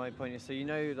my point is, so you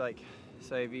know, like.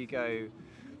 So if you go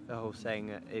the whole saying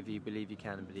that if you believe you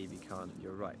can and believe you can't,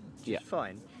 you're right. Which is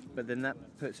fine. But then that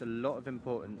puts a lot of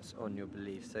importance on your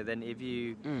beliefs. So then if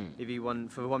you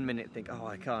for 1 minute think, oh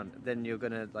I can't, then you're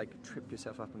gonna like trip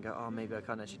yourself up and go, oh maybe I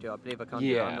can't actually do it. I believe I can't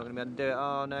do it. I'm not gonna be able to do it.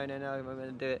 Oh no, I'm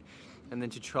gonna do it. And then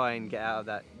to try and get out of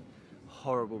that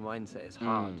horrible mindset is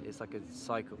hard. It's like a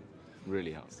cycle.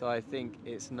 Really hard. So I think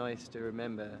it's nice to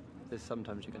remember that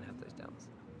sometimes you're gonna have those downs.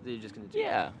 You're just going to do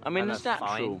it. I mean, it's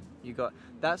natural. Fine.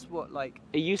 That's what, like...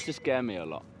 It used to scare me a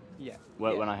lot. Yeah.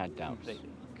 When I had doubts.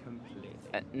 Completely.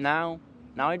 Now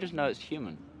I just know it's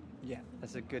human. Yeah,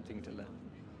 that's a good thing to learn.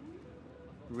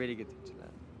 Really good thing to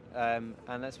learn.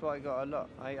 And that's what I got a lot.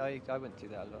 I went through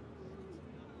that a lot.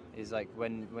 Is like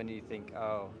when you think,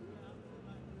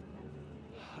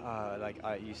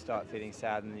 you start feeling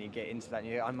sad and then you get into that and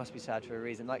you go, I must be sad for a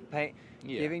reason. Like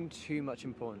giving too much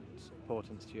importance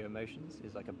to your emotions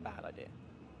is like a bad idea.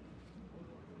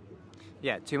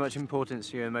 Yeah, too much importance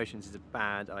to your emotions is a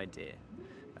bad idea.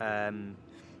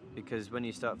 Because when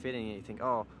you start feeling it, you think,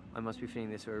 oh, I must be feeling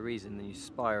this for a reason, then you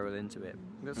spiral into it.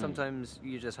 Because sometimes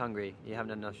you're just hungry, you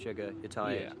haven't enough sugar, you're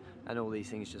tired, and all these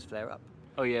things just flare up.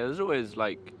 Oh yeah, there's always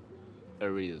like a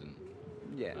reason.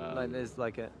 Yeah, like there's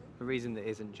like a reason that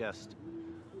isn't just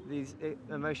these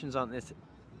emotions aren't this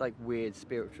like weird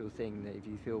spiritual thing that if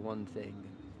you feel one thing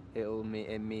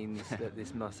it means that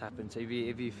this must happen. So if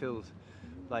you feel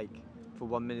like for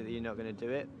 1 minute that you're not going to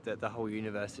do it, that the whole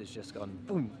universe has just gone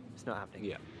boom, it's not happening.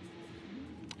 Yeah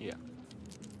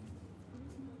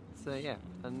so I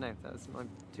don't know, that's my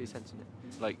 2 cents in it.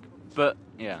 Like, but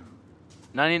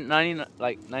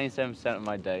 97% of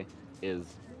my day is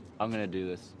I'm going to do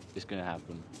this, it's going to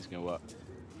happen, it's going to work.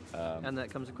 And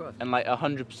that comes across. And like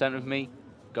 100% of me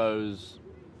goes,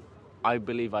 I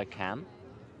believe I can.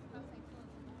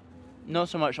 not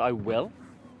so much I will,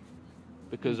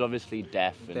 because obviously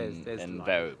death and life.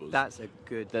 variables. That's a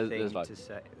good thing there's life. to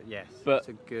say. Yes, But it's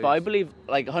a good. but I believe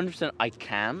like 100% I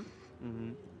can.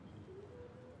 Mhm.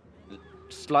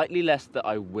 Slightly less that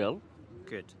I will.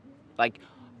 Good. Like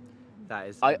That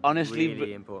is I honestly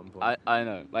really important point. I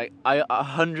know. Like I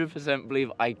 100%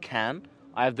 believe I can.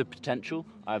 I have the potential.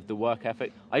 I have the work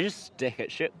ethic. I just stick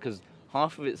at shit because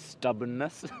half of it's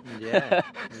stubbornness. Yeah.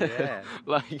 Yeah.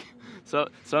 Like some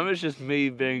of it's just me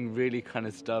being really kind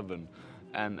of stubborn,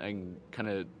 and kind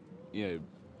of, you know,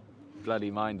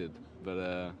 bloody minded.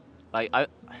 But like I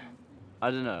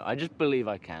don't know. I just believe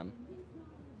I can.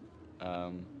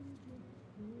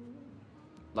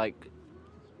 Like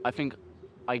I think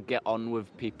I get on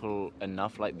with people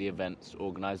enough, like the events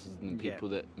organisers and the people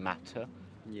that matter.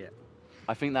 Yeah.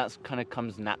 I think that's kind of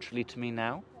comes naturally to me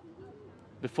now.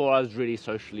 Before I was really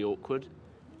socially awkward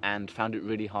and found it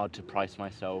really hard to price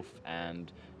myself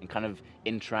and kind of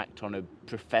interact on a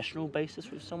professional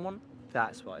basis with someone.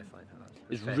 That's what I find hard.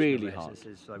 It's really hard.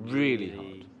 Is like really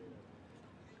hard.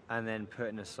 And then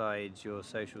putting aside your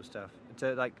social stuff.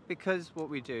 So like, because what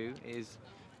we do is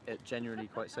at generally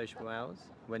quite sociable hours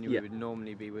when you would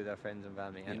normally be with our friends and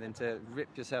family, and then to rip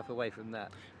yourself away from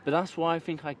that. But that's why I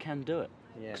think I can do it.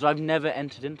 Yeah. Because I've never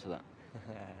entered into that.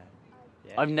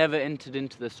 Yeah. I've never entered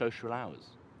into the social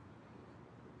hours.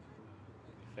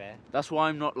 Fair. That's why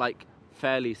I'm not like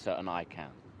fairly certain I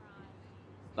can.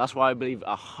 That's why I believe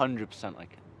 100% I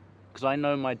can. Because I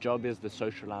know my job is the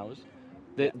social hours.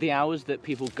 The hours that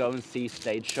people go and see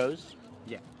stage shows.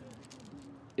 Yeah.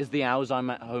 Is the hours I'm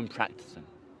at home practicing.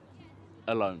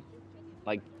 Alone.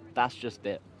 Like, that's just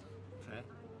it. Fair.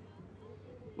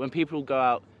 When people go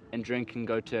out and drink and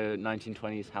go to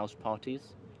 1920s house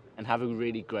parties and have a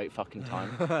really great fucking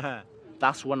time,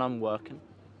 that's when I'm working.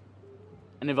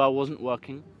 And if I wasn't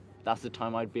working, that's the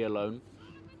time I'd be alone,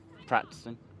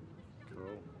 practicing.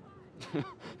 Cool.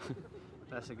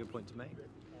 That's a good point to make.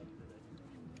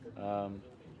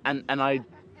 And I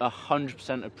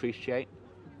 100% appreciate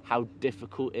how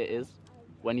difficult it is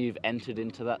when you've entered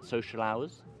into that social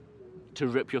hours to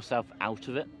rip yourself out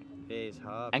of it. It is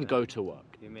hard. And go to work.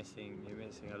 You're missing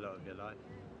a lot of your life.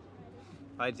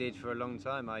 I did for a long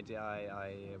time. I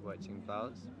worked in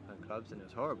bars and clubs, and it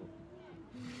was horrible.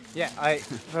 Yeah,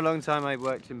 for a long time I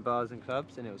worked in bars and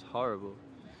clubs, and it was horrible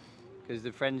because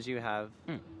the friends you have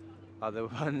are the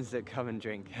ones that come and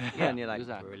drink, and you're like,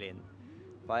 brilliant.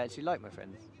 But I actually like my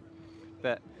friends.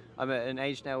 But I'm at an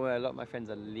age now where a lot of my friends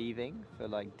are leaving for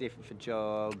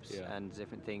jobs and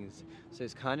different things. So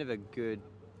it's kind of a good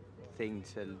thing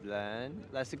to learn.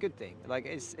 That's a good thing. Like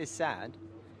it's sad,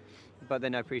 but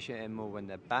then I appreciate it more when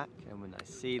they're back and when I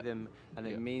see them, and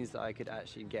it means that I could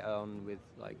actually get on with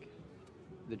like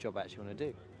the job I actually want to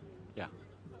do. Yeah.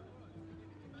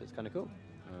 So it's kind of cool.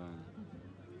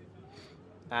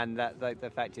 And that the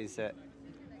fact is that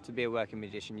to be a working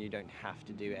magician, you don't have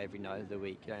to do it every night of the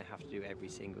week. You don't have to do it every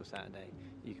single Saturday.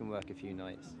 You can work a few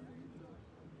nights.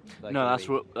 Like no,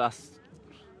 that's.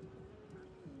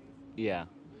 Yeah,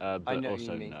 but I know also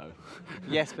what you mean. no.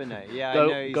 Yes, but no. Yeah, go, I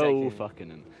know exactly. Go all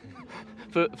fucking in.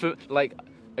 for like,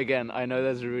 again, I know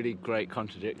there's a really great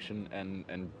contradiction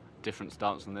and different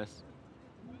stance on this,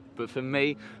 but for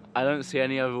me, I don't see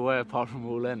any other way apart from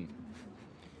all in.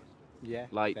 Yeah.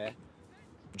 Like, fair.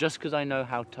 Just because I know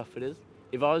how tough it is.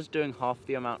 If I was doing half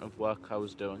the amount of work I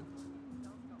was doing,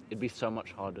 it'd be so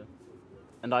much harder.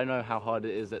 And I know how hard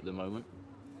it is at the moment.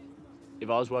 If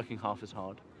I was working half as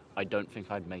hard, I don't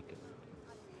think I'd make it.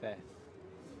 Fair.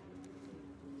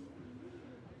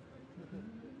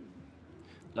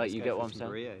 Like, you get what I'm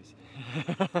saying?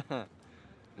 Burritos.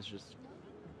 It's just...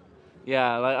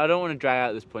 Yeah, like, I don't want to drag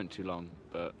out this point too long,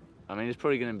 but, I mean, it's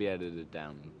probably going to be edited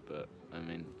down, but, I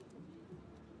mean...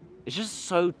 It's just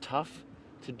so tough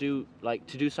to do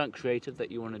something creative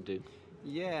that you want to do.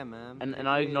 Yeah, man. And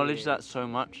I acknowledge that so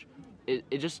much. It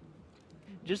just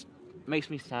makes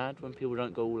me sad when people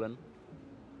don't go all in.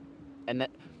 And that,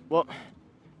 well,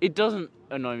 it doesn't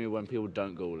annoy me when people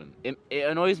don't go all in. It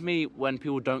annoys me when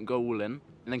people don't go all in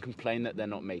and then complain that they're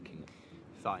not making it.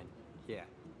 Fine. Yeah.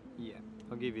 Yeah.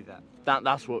 I'll give you that.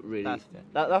 That's what really...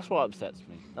 That's what upsets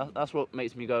me. That's what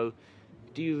makes me go,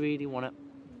 do you really want it?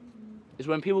 Is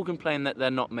when people complain that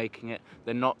they're not making it,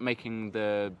 they're not making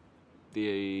the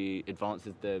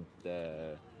advances, they're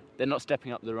not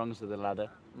stepping up the rungs of the ladder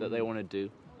that they want to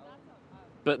do,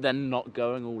 but they're not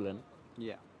going all in.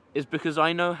 Yeah. It's because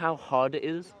I know how hard it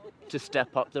is to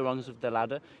step up the rungs of the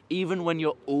ladder, even when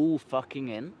you're all fucking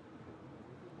in.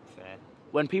 Fair.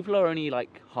 When people are only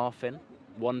like half in,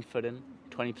 1 foot in,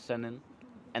 20% in,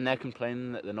 and they're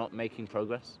complaining that they're not making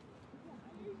progress,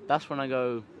 that's when I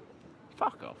go,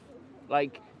 fuck off.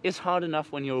 Like, it's hard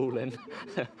enough when you're all in.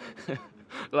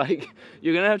 Like,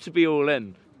 you're going to have to be all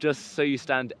in just so you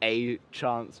stand a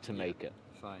chance to make it.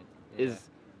 Fine. Yeah.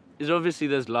 Is obviously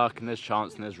there's luck and there's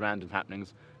chance and there's random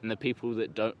happenings, and the people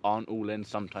that aren't all in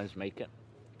sometimes make it.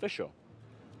 For sure.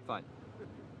 Fine.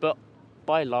 But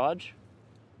by large,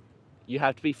 you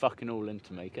have to be fucking all in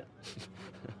to make it.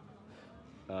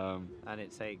 And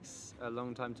it takes a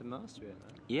long time to master it.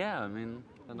 Though. Yeah, I mean...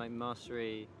 And like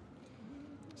mastery...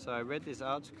 So I read this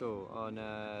article on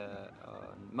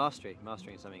mastering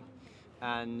something.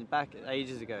 And back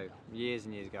ages ago, years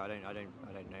and years ago, I don't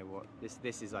know what...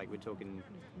 This is like, we're talking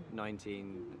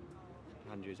 1900s,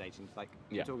 1800s, like,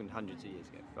 we're talking hundreds of years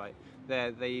ago, right?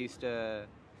 They used to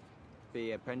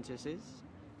be apprentices.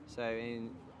 So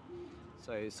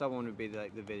someone would be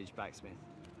like the village blacksmith,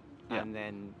 and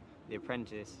then the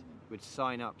apprentice would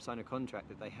sign a contract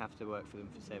that they have to work for them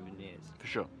for 7 years. For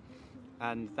sure.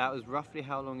 And that was roughly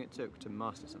how long it took to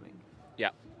master something.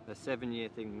 Yeah. The 7 year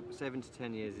thing, 7 to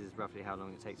 10 years is roughly how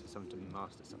long it takes for someone to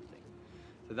master something.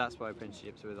 So that's why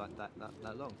apprenticeships were like that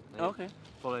long. Okay. It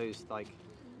follows like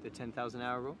the 10,000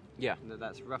 hour rule. Yeah.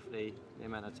 That's roughly the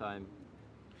amount of time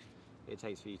it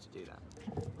takes for you to do that.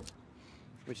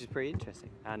 Which is pretty interesting.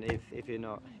 And if you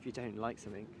don't like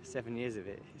something, 7 years of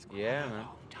it is quite a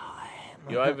long time.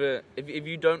 You're either if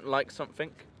you don't like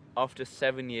something after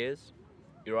 7 years,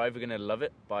 you're either gonna love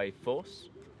it by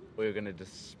force, or you're gonna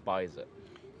despise it.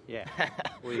 Yeah.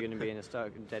 Or you're gonna be in a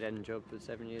dead end job for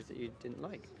 7 years that you didn't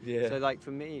like. Yeah. So like for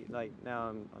me, like now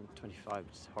I'm 25,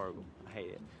 it's horrible. I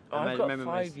hate it. Oh, I've got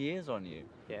 5 years on you.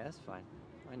 Yeah, that's fine.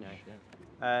 I know.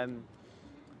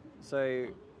 So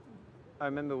I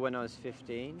remember when I was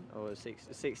 15 or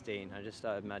 16, I just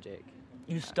started magic.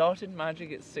 You started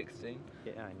magic at 16?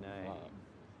 Yeah, I know. Wow.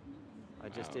 I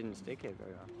just didn't stick it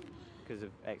very well because of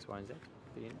X, Y, and Z.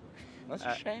 But, you know. That's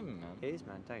a shame, man. It is,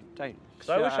 man. Don't. Because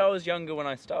I wish I was younger when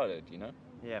I started, you know?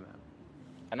 Yeah, man.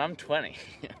 And I'm 20.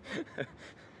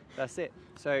 That's it.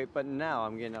 So, but now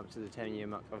I'm getting up to the 10-year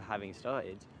mark of having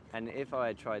started, and if I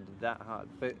had tried that hard,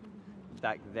 but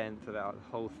back then for that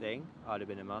whole thing, I'd have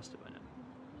been a master by now.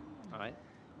 Alright?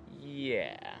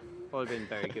 Yeah. I would have been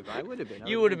very good, but I would have been.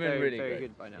 You would have been very, really very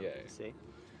good by now. Yeah. See?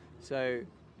 So,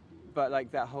 but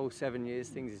like that whole 7 years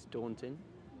thing is daunting.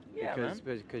 Yeah,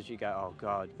 because you go, oh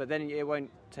god. But then it won't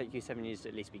take you 7 years to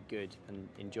at least be good and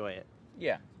enjoy it.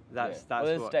 Yeah. That's well,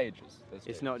 there's what, stages.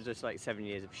 It's not just like 7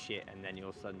 years of shit and then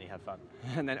you'll suddenly have fun.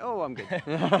 And then, oh, I'm good.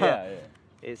 yeah.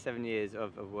 It's 7 years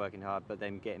of working hard, but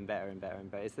then getting better and better and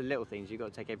better. It's the little things. You've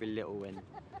got to take every little win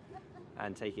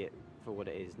and take it for what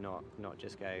it is, not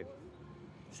just go,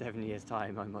 7 years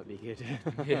time I might be good.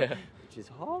 Yeah. Which is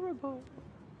horrible.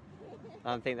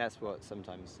 I think that's what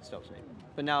sometimes stops me.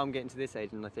 But now I'm getting to this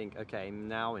age and I think, okay,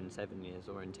 now in 7 years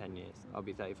or in 10 years, I'll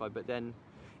be 35. But then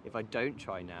if I don't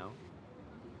try now,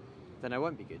 then I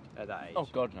won't be good at that age. Oh,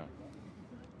 God, no.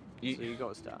 So you've got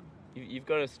to start. You've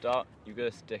got to start, you've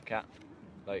got to stick at.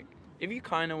 Like, if you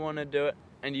kind of want to do it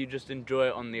and you just enjoy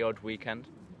it on the odd weekend,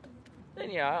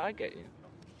 then yeah, I get you.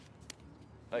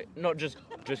 Like, not just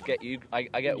get you, I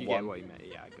get you one. Get what you meant.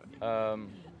 Yeah, I got you.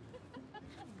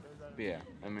 But yeah,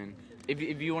 I mean,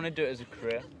 if you want to do it as a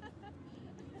career,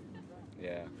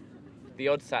 yeah, the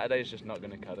odd Saturday is just not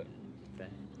going to cut it. Fair.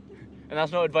 And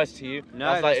that's not advice to you.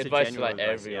 No, that's like that's advice to general like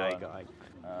advice. everyone. Yeah,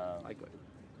 I got it.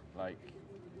 Like,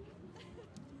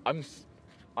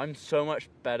 I'm so much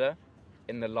better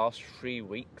in the last 3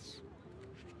 weeks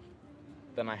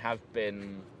than I have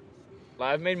been.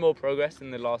 Like, I've made more progress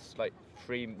in the last like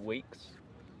 3 weeks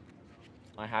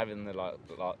I have in the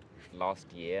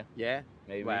last year. Yeah.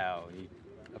 Maybe. Wow.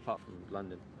 Apart from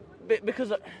London.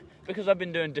 Because I've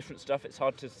been doing different stuff, it's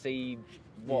hard to see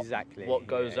what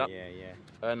goes up. Yeah.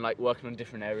 And like working on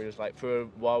different areas. Like for a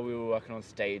while we were working on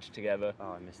stage together.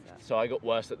 Oh, I missed that. So I got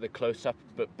worse at the close-up,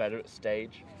 but better at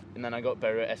stage. And then I got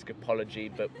better at escapology,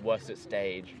 but worse at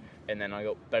stage. And then I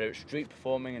got better at street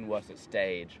performing and worse at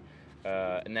stage.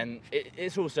 And then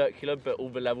it's all circular, but all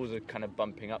the levels are kind of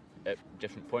bumping up at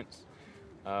different points.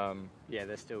 Yeah,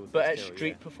 they're still. But at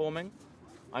street performing,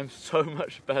 I'm so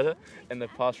much better in the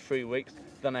past 3 weeks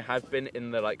than I have been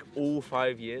in the like all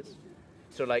 5 years.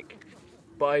 So like,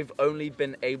 but I've only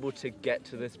been able to get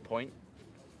to this point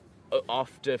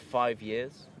after 5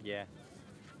 years. Yeah.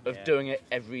 Of doing it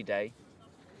every day.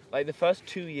 Like the first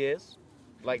 2 years,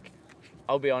 like,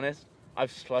 I'll be honest,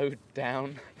 I've slowed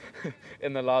down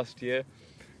in the last year.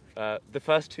 The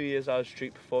first 2 years I was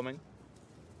street performing.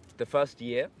 The first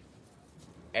year,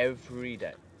 every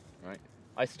day, right?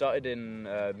 I started in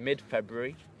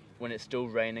mid-February when it's still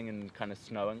raining and kind of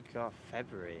snowing. God,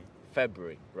 February.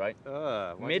 February, right?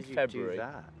 Why Mid-February. did you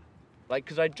do that? Like,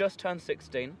 because I just turned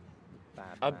 16,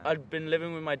 I'd been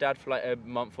living with my dad for like a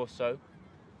month or so,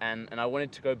 and I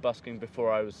wanted to go busking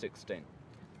before I was 16.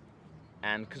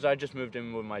 And because I just moved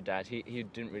in with my dad, he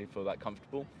didn't really feel that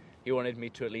comfortable. He wanted me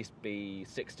to at least be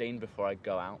 16 before I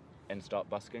go out and start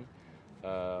busking.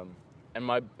 And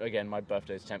my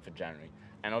birthday is 10th of January,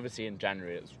 and obviously in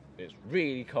January it's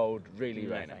really cold, really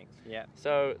rainy. Thanks. Yeah.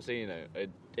 So you know,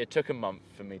 it took a month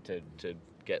for me to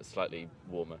get slightly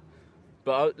warmer.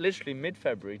 But literally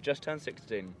mid-February, just turned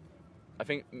 16. I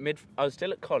think I was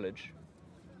still at college.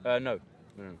 No.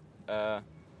 I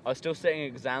was still sitting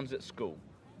exams at school.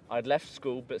 I'd left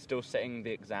school, but still sitting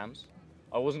the exams.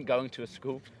 I wasn't going to a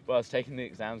school, but I was taking the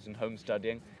exams and home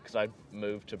studying because I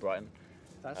moved to Brighton.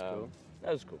 That's cool.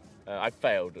 That was cool. I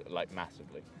failed like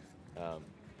massively.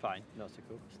 Fine, not so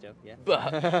cool. Still, yeah.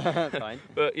 But fine.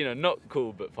 But you know, not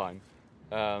cool, but fine.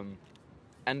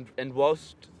 And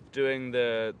whilst doing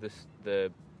the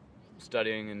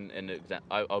studying and exam,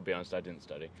 I'll be honest, I didn't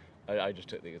study. I just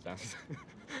took the exams.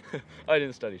 I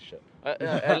didn't study shit.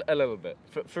 A little bit.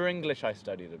 For English, I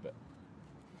studied a bit.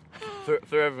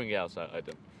 For everything else, I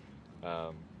didn't.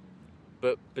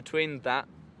 But between that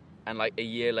and like a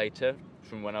year later,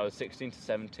 from when I was 16 to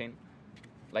 17,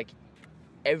 like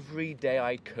every day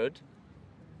I could,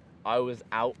 I was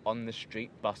out on the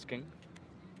street busking.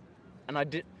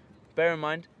 And bear in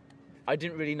mind, I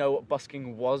didn't really know what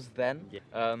busking was then.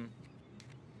 Yeah.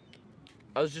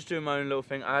 I was just doing my own little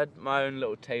thing. I had my own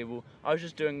little table. I was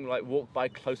just doing like walk by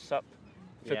close up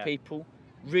for people.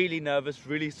 Really nervous,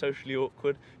 really socially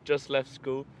awkward. Just left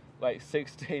school, like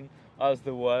 16. I was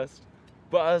the worst.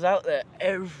 But I was out there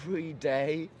every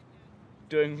day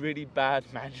doing really bad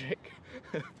magic.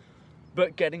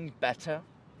 But getting better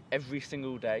every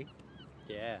single day.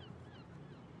 Yeah.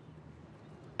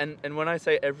 And when I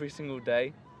say every single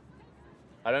day,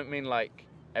 I don't mean like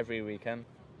every weekend.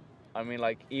 I mean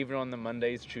like even on the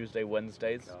Mondays, Tuesday,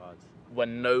 Wednesdays,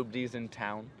 when nobody's in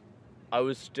town, I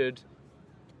was stood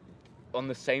on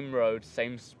the same road,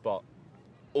 same spot,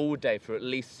 all day for at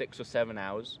least 6 or 7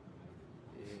 hours.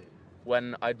 Yeah.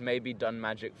 When I'd maybe done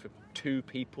magic for 2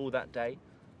 people that day.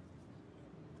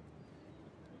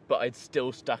 But I'd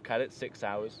still stuck at it 6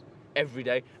 hours every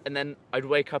day. And then I'd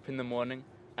wake up in the morning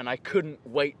and I couldn't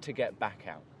wait to get back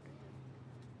out.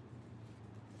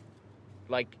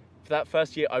 Like, for that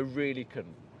first year, I really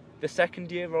couldn't. The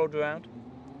second year rolled around,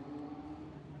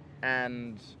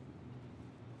 and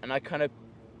I kind of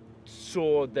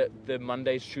saw that the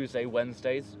Mondays, Tuesday,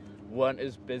 Wednesdays weren't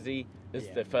as busy as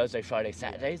the Thursday, Friday,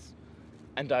 Saturdays.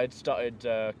 And I'd started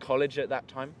college at that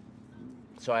time,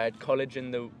 so I had college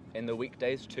in the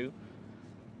weekdays too.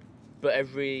 But I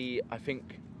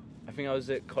think I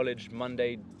was at college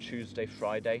Monday, Tuesday,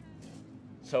 Friday,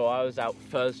 so I was out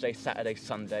Thursday, Saturday,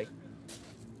 Sunday.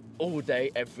 All day,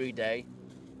 every day.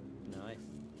 Nice.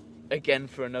 Again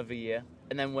for another year.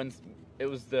 And then when it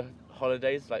was the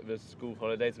holidays, like the school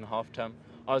holidays and half term,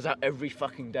 I was out every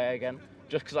fucking day again,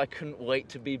 just because I couldn't wait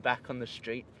to be back on the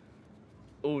street.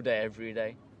 All day, every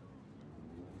day.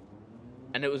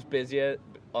 And it was busier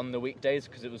on the weekdays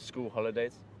because it was school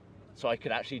holidays. So I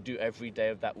could actually do every day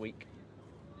of that week.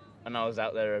 And I was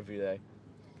out there every day.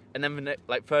 And then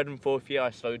like 3rd and 4th year, I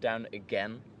slowed down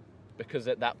again. Because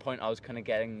at that point I was kind of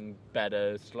getting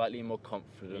better, slightly more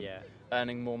confident,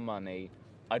 earning more money.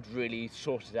 I'd really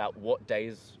sorted out what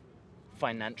days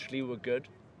financially were good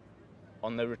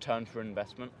on the return for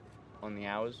investment, on the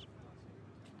hours.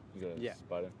 You got a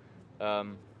spider.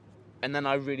 And then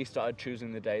I really started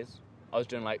choosing the days. I was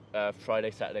doing like Friday,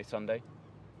 Saturday, Sunday.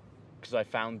 Because I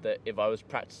found that if I was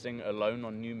practicing alone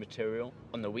on new material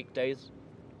on the weekdays,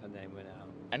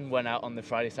 and went out on the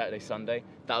Friday, Saturday, Sunday,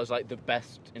 that was like the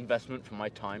best investment for my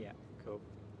time. Yeah, cool.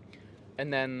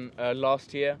 And then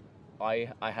last year, I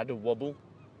had a wobble.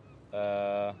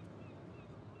 I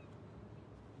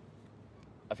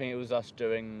think it was us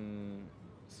doing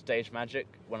stage magic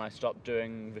when I stopped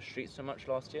doing the streets so much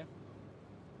last year.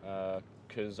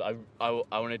 Because I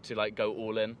wanted to like go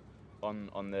all in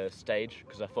on the stage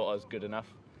because I thought I was good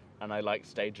enough, and I like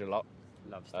stage a lot.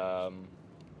 Love stage.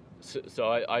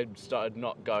 So I started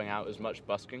not going out as much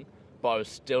busking, but I was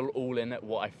still all in at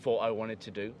what I thought I wanted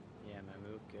to do. Yeah, man,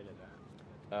 we were good at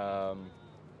that.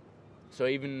 So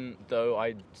even though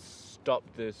I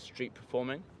stopped the street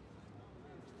performing,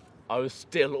 I was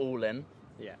still all in.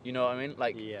 Yeah. You know what I mean?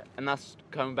 Like, and that's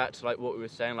coming back to like what we were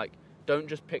saying. Like, don't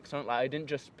just pick something. Like, I didn't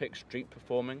just pick street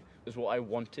performing as what I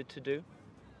wanted to do.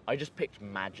 I just picked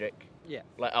magic. Yeah.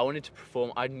 Like, I wanted to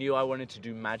perform. I knew I wanted to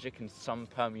do magic in some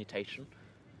permutation.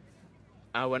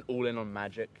 I went all in on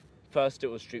magic. First, it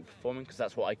was street performing because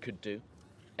that's what I could do.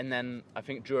 And then I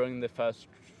think during the first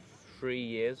 3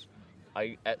 years,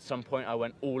 at some point I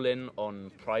went all in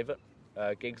on private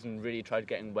gigs and really tried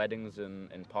getting weddings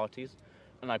and parties.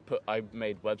 And I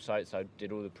made websites, I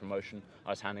did all the promotion, I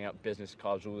was handing out business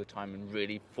cards all the time and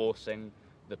really forcing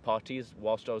the parties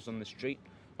whilst I was on the street.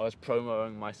 I was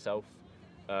promoting myself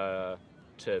to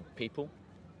people.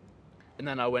 And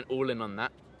then I went all in on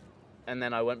that. And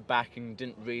then I went back and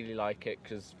didn't really like it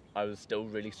because I was still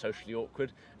really socially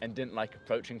awkward and didn't like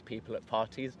approaching people at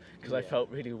parties because I felt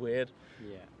really weird.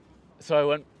 Yeah. So I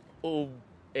went all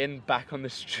in back on the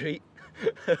street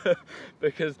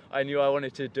because I knew I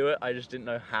wanted to do it. I just didn't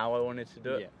know how I wanted to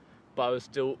do it. Yeah. But I was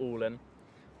still all in.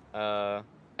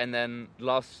 And then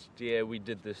last year we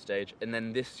did this stage. And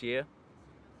then this year,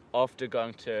 after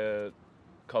going to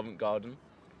Covent Garden,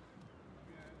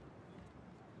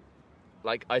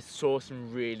 like, I saw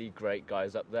some really great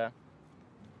guys up there,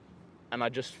 and I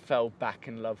just fell back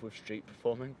in love with street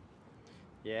performing.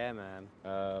 Yeah, man.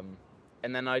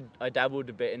 And then I dabbled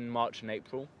a bit in March and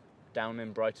April, down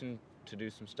in Brighton to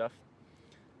do some stuff.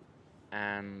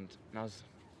 And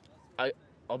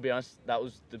I'll be honest, that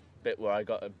was the bit where I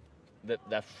got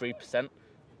that 3%,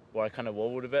 where I kind of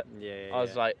wobbled a bit. Yeah. I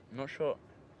was like, not sure,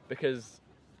 because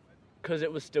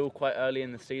it was still quite early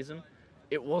in the season.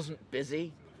 It wasn't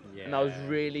busy. Yeah. And I was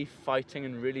really fighting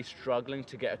and really struggling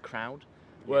to get a crowd.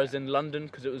 Whereas in London,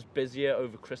 because it was busier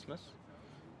over Christmas,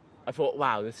 I thought,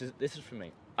 wow, this is for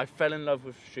me. I fell in love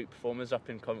with street performers up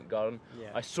in Covent Garden. Yeah.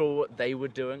 I saw what they were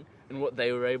doing and what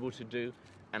they were able to do,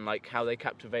 and like how they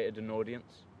captivated an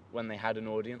audience when they had an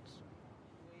audience.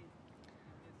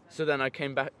 So then I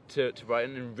came back to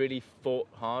Brighton and really fought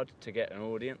hard to get an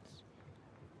audience.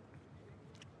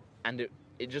 And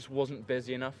it just wasn't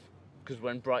busy enough. Because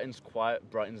when Brighton's quiet,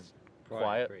 Brighton's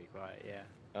quiet. Pretty quiet,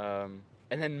 yeah.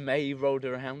 And then May rolled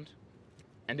around,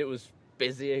 and it was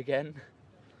busy again.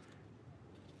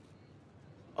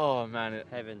 Oh man,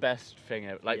 Heaven. Best thing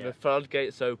ever. Like the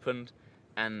floodgates opened,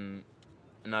 and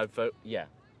I vote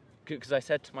because I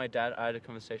said to my dad, I had a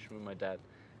conversation with my dad,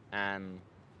 and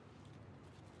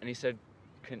he said,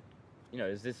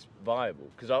 is this viable?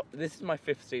 Because this is my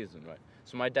 5th season, right?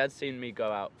 So my dad's seen me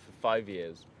go out for 5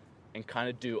 years and kind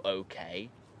of do okay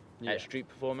at street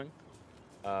performing.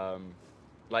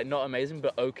 Like, not amazing,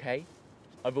 but okay.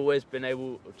 I've always been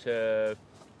able to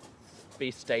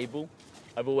be stable.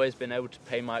 I've always been able to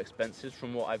pay my expenses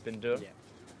from what I've been doing. Yeah.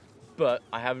 But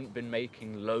I haven't been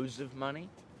making loads of money.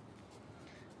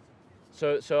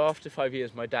 So after 5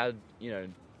 years, my dad,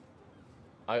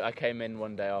 I came in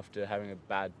one day after having a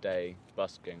bad day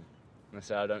busking, and I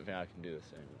said, I don't think I can do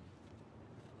this anymore.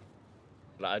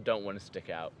 Like, I don't want to stick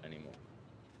it out anymore.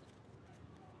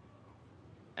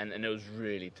 And it was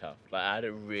really tough. Like, I had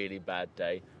a really bad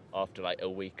day after like a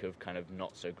week of kind of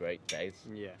not so great days.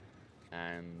 Yeah.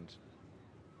 And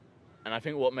I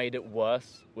think what made it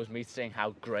worse was me seeing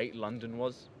how great London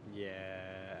was.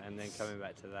 Yeah, and then coming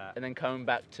back to that. And then coming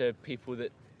back to people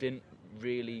that didn't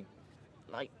really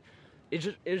like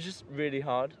it was just really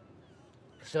hard.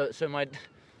 So my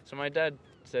dad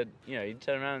said, he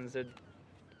turned around and said,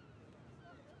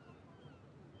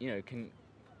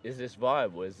 is this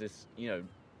viable? Is this, are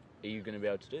you going to be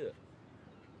able to do it?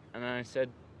 And I said,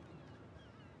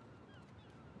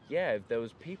 yeah, if there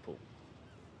was people.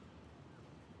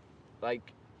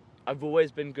 Like, I've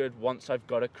always been good once I've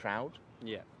got a crowd.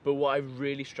 Yeah. But what I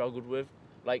really struggled with,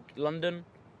 like London,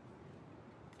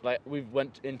 like we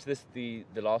went into this the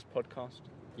last podcast,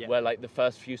 where like the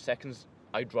first few seconds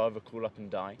I'd rather crawl up and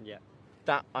die. Yeah.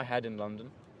 That I had in London.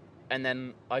 And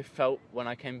then I felt when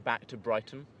I came back to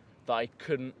Brighton that I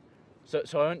couldn't. So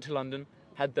I went to London,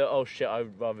 had the, oh shit, I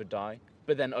would rather die,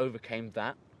 but then overcame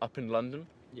that up in London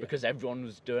because everyone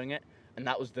was doing it, and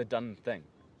that was the done thing.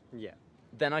 Yeah.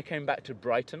 Then I came back to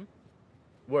Brighton,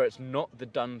 where it's not the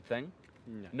done thing.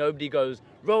 No. Nobody goes,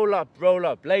 roll up,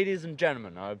 ladies and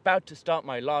gentlemen, I'm about to start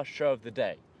my last show of the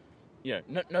day.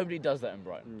 Nobody does that in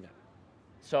Brighton. No.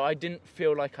 So I didn't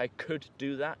feel like I could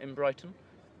do that in Brighton.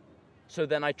 So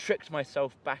then I tricked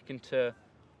myself back into,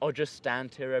 I'll just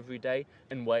stand here every day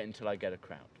and wait until I get a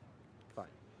crowd. Fine.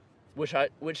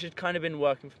 Which has kind of been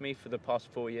working for me for the past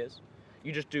 4 years.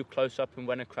 You just do close up, and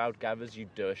when a crowd gathers, you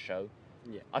do a show.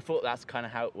 Yeah. I thought that's kind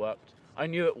of how it worked. I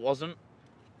knew it wasn't,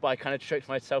 but I kind of tricked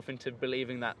myself into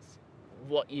believing that's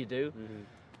what you do.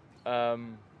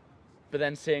 Mm-hmm. But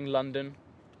then seeing London,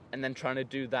 and then trying to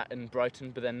do that in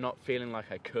Brighton, but then not feeling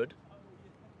like I could,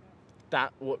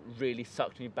 that what really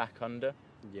sucked me back under.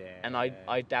 Yeah. And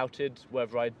I doubted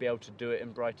whether I'd be able to do it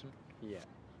in Brighton. Yeah.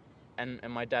 And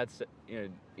my dad said,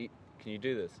 can you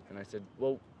do this? And I said,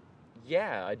 well,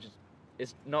 yeah,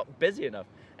 it's not busy enough.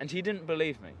 And he didn't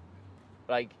believe me.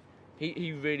 Like,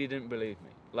 he really didn't believe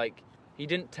me. Like, He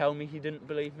didn't tell me he didn't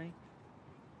believe me,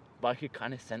 but I could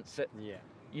kind of sense it. Yeah.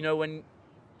 You know, when,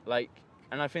 like,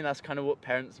 and I think that's kind of what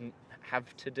parents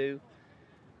have to do,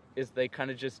 is they kind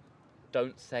of just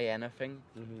don't say anything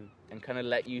and kind of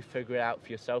let you figure it out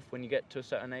for yourself when you get to a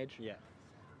certain age. Yeah.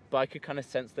 But I could kind of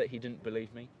sense that he didn't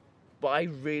believe me. But I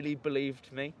really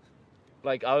believed me.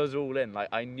 Like, I was all in. Like,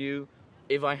 I knew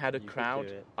if I had a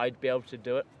crowd, I'd be able to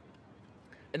do it.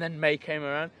 And then May came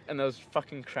around, and there was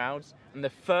fucking crowds. And the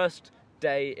first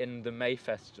day in the May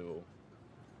festival,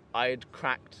 I had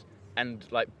cracked and,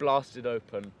 like, blasted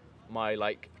open my,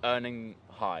 like, earning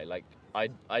high. Like,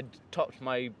 I'd topped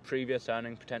my previous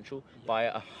earning potential by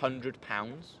 £100.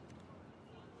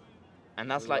 And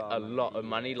that's, like, a lot of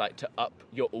money, like, to up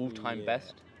your all-time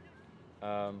best.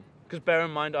 Because bear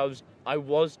in mind, I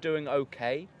was doing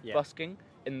okay busking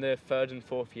in the 3rd and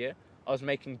 4th year. I was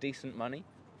making decent money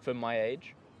for my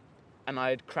age. And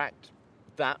I had cracked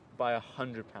that by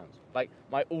 £100. Like,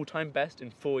 my all-time best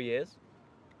in 4 years,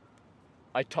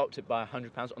 I topped it by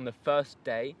 £100 on the first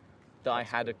day that I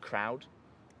had a crowd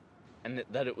and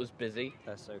that it was busy.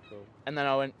 That's so cool. And then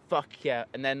I went, fuck yeah.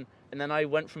 And then I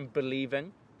went from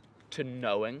believing to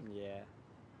knowing. Yeah.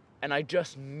 And I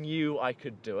just knew I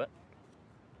could do it.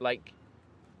 Like,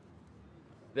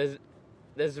 there's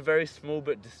a very small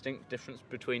but distinct difference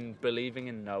between believing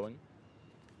and knowing.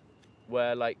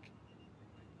 Where, like,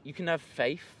 you can have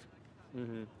faith,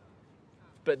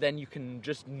 but then you can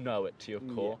just know it to your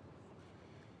core.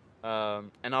 Yeah.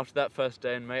 And after that first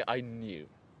day in May, I knew.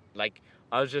 Like,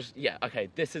 I was just, okay,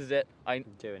 this is it. I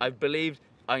believed,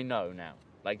 I know now.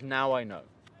 Like, now I know.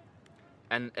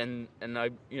 And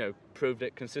I, proved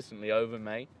it consistently over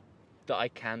May that I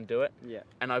can do it. Yeah.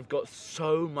 And I've got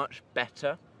so much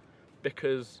better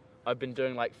because I've been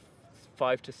doing, like,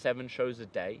 5 to 7 shows a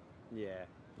day. Yeah.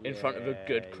 In front of a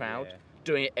good crowd. Yeah.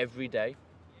 Doing it every day.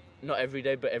 Not every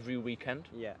day, but every weekend.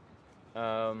 Yeah.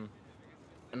 And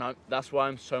that's why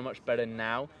I'm so much better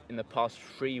now in the past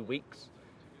 3 weeks.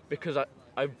 Because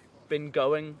I've been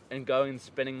going and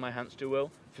spinning my hamster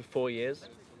wheel for 4 years.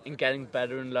 And getting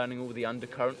better and learning all the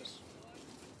undercurrents.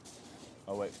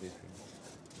 I'll wait for these things.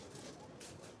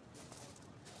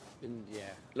 Yeah.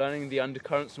 Learning the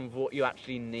undercurrents and what you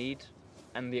actually need.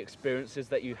 And the experiences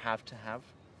that you have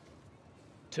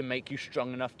to make you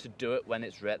strong enough to do it when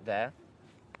it's right there.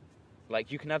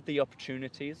 Like, you can have the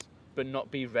opportunities, but not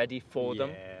be ready for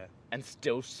them, and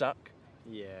still suck.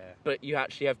 Yeah. But you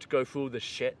actually have to go through all the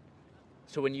shit,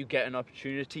 so when you get an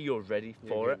opportunity, you're ready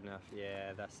for it. Enough.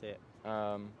 Yeah, that's it.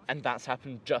 And that's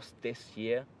happened just this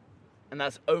year. And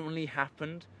that's only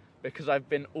happened because I've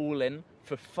been all in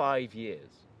for 5 years,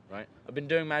 right? I've been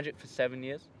doing magic for 7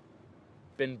 years.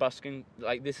 Been busking,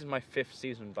 like, this is my 5th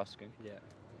season busking. Yeah.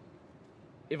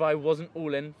 If I wasn't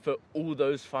all in for all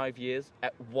those 5 years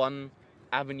at one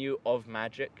avenue of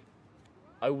magic,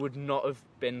 I would not have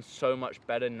been so much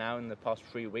better now in the past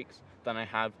 3 weeks than I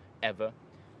have ever.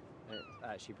 And it's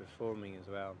actually performing as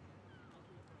well.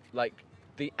 Like,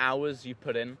 the hours you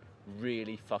put in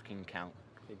really fucking count.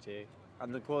 They do.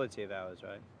 And the quality of hours,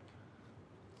 right?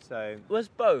 So... Well, it's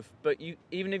both, but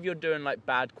even if you're doing, like,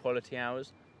 bad quality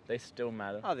hours, they still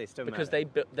matter. Oh, they still matter.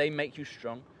 Because they make you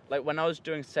strong. Like, when I was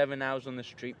doing 7 hours on the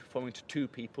street performing to 2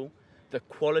 people, the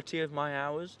quality of my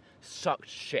hours sucked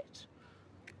shit.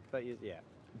 But,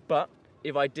 But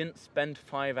if I didn't spend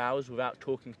 5 hours without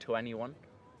talking to anyone,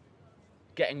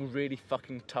 getting really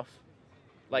fucking tough.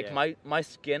 Like, my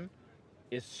skin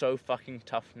is so fucking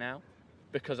tough now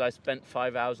because I spent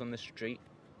 5 hours on the street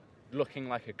looking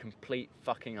like a complete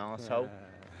fucking arsehole.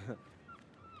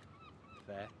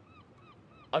 Fair.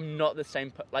 I'm not the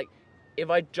same... Like, if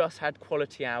I just had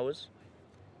quality hours,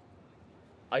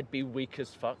 I'd be weak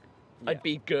as fuck. Yeah. I'd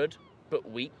be good, but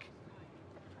weak.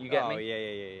 You get me? Oh,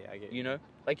 yeah. I get you. You know?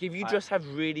 Like, if you just have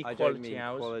really quality I don't mean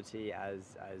hours... quality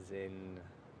as in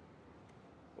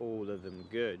all of them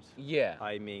good. Yeah.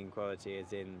 I mean quality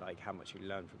as in, like, how much you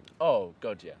learn from them. Oh,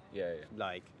 God, yeah.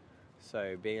 Like,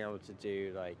 so being able to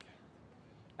do, like,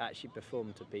 actually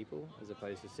perform to people as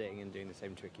opposed to sitting and doing the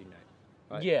same trick you know.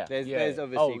 Right? Yeah, There's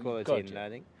obviously quality in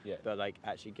learning, but, like,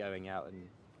 actually going out and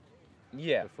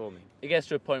performing. It gets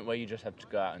to a point where you just have to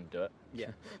go out and do it.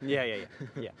 Yeah.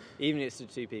 Even if it's to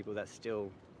 2 people, that's still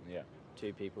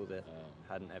 2 people that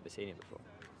hadn't ever seen it before.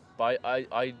 But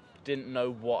I didn't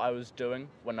know what I was doing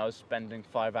when I was spending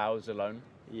 5 hours alone.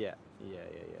 Yeah.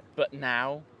 But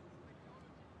now,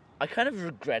 I kind of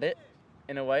regret it,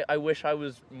 in a way. I wish I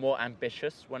was more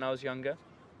ambitious when I was younger.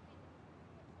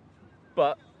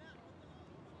 But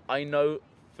I know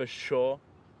for sure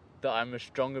that I'm a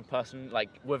stronger person, like,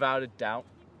 without a doubt.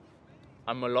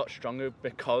 I'm a lot stronger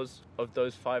because of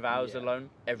those 5 hours alone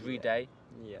every day.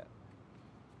 Yeah.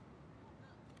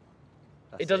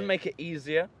 It doesn't make it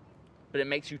easier, but it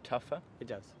makes you tougher. It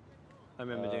does. I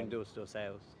remember doing door-to-door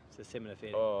sales. It's a similar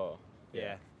feeling. Oh.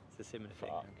 Yeah, it's a similar thing.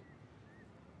 Fuck.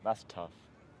 That's tough.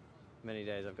 Many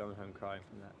days I've gone home crying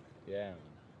from that. Yeah.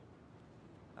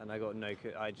 And I got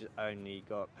I just only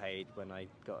got paid when I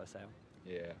got a sale.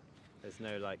 Yeah. There's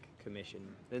no like commission.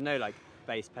 There's no like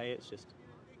base pay. It's just.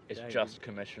 Just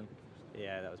commission.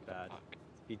 Yeah, that was bad. Fuck.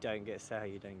 If you don't get a sale,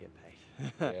 you don't get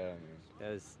paid. Yeah. Man.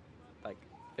 There was like.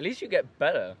 At least you get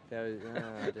better. There was,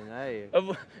 I don't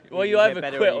know. Well, you either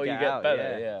quit or you get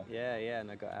better. Yeah. Yeah, and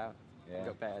I got out. Yeah. I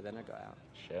got better, then I got out.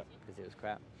 Shit. Because it was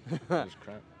crap. It was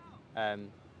crap.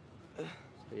 But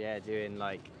yeah, doing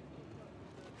like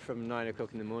from 9 o'clock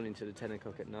in the morning to the 10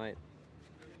 o'clock at night,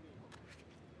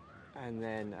 and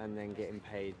then getting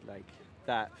paid like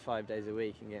that 5 days a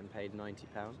week and getting paid £90.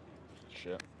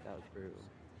 Shit. That was brutal.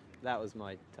 That was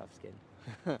my tough skin.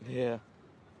 Yeah.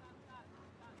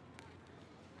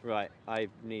 Right, I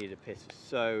needed a piss for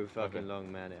so fucking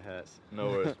long, man. It hurts. No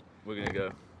worries. We're gonna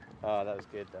go. Oh, that was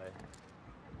good though.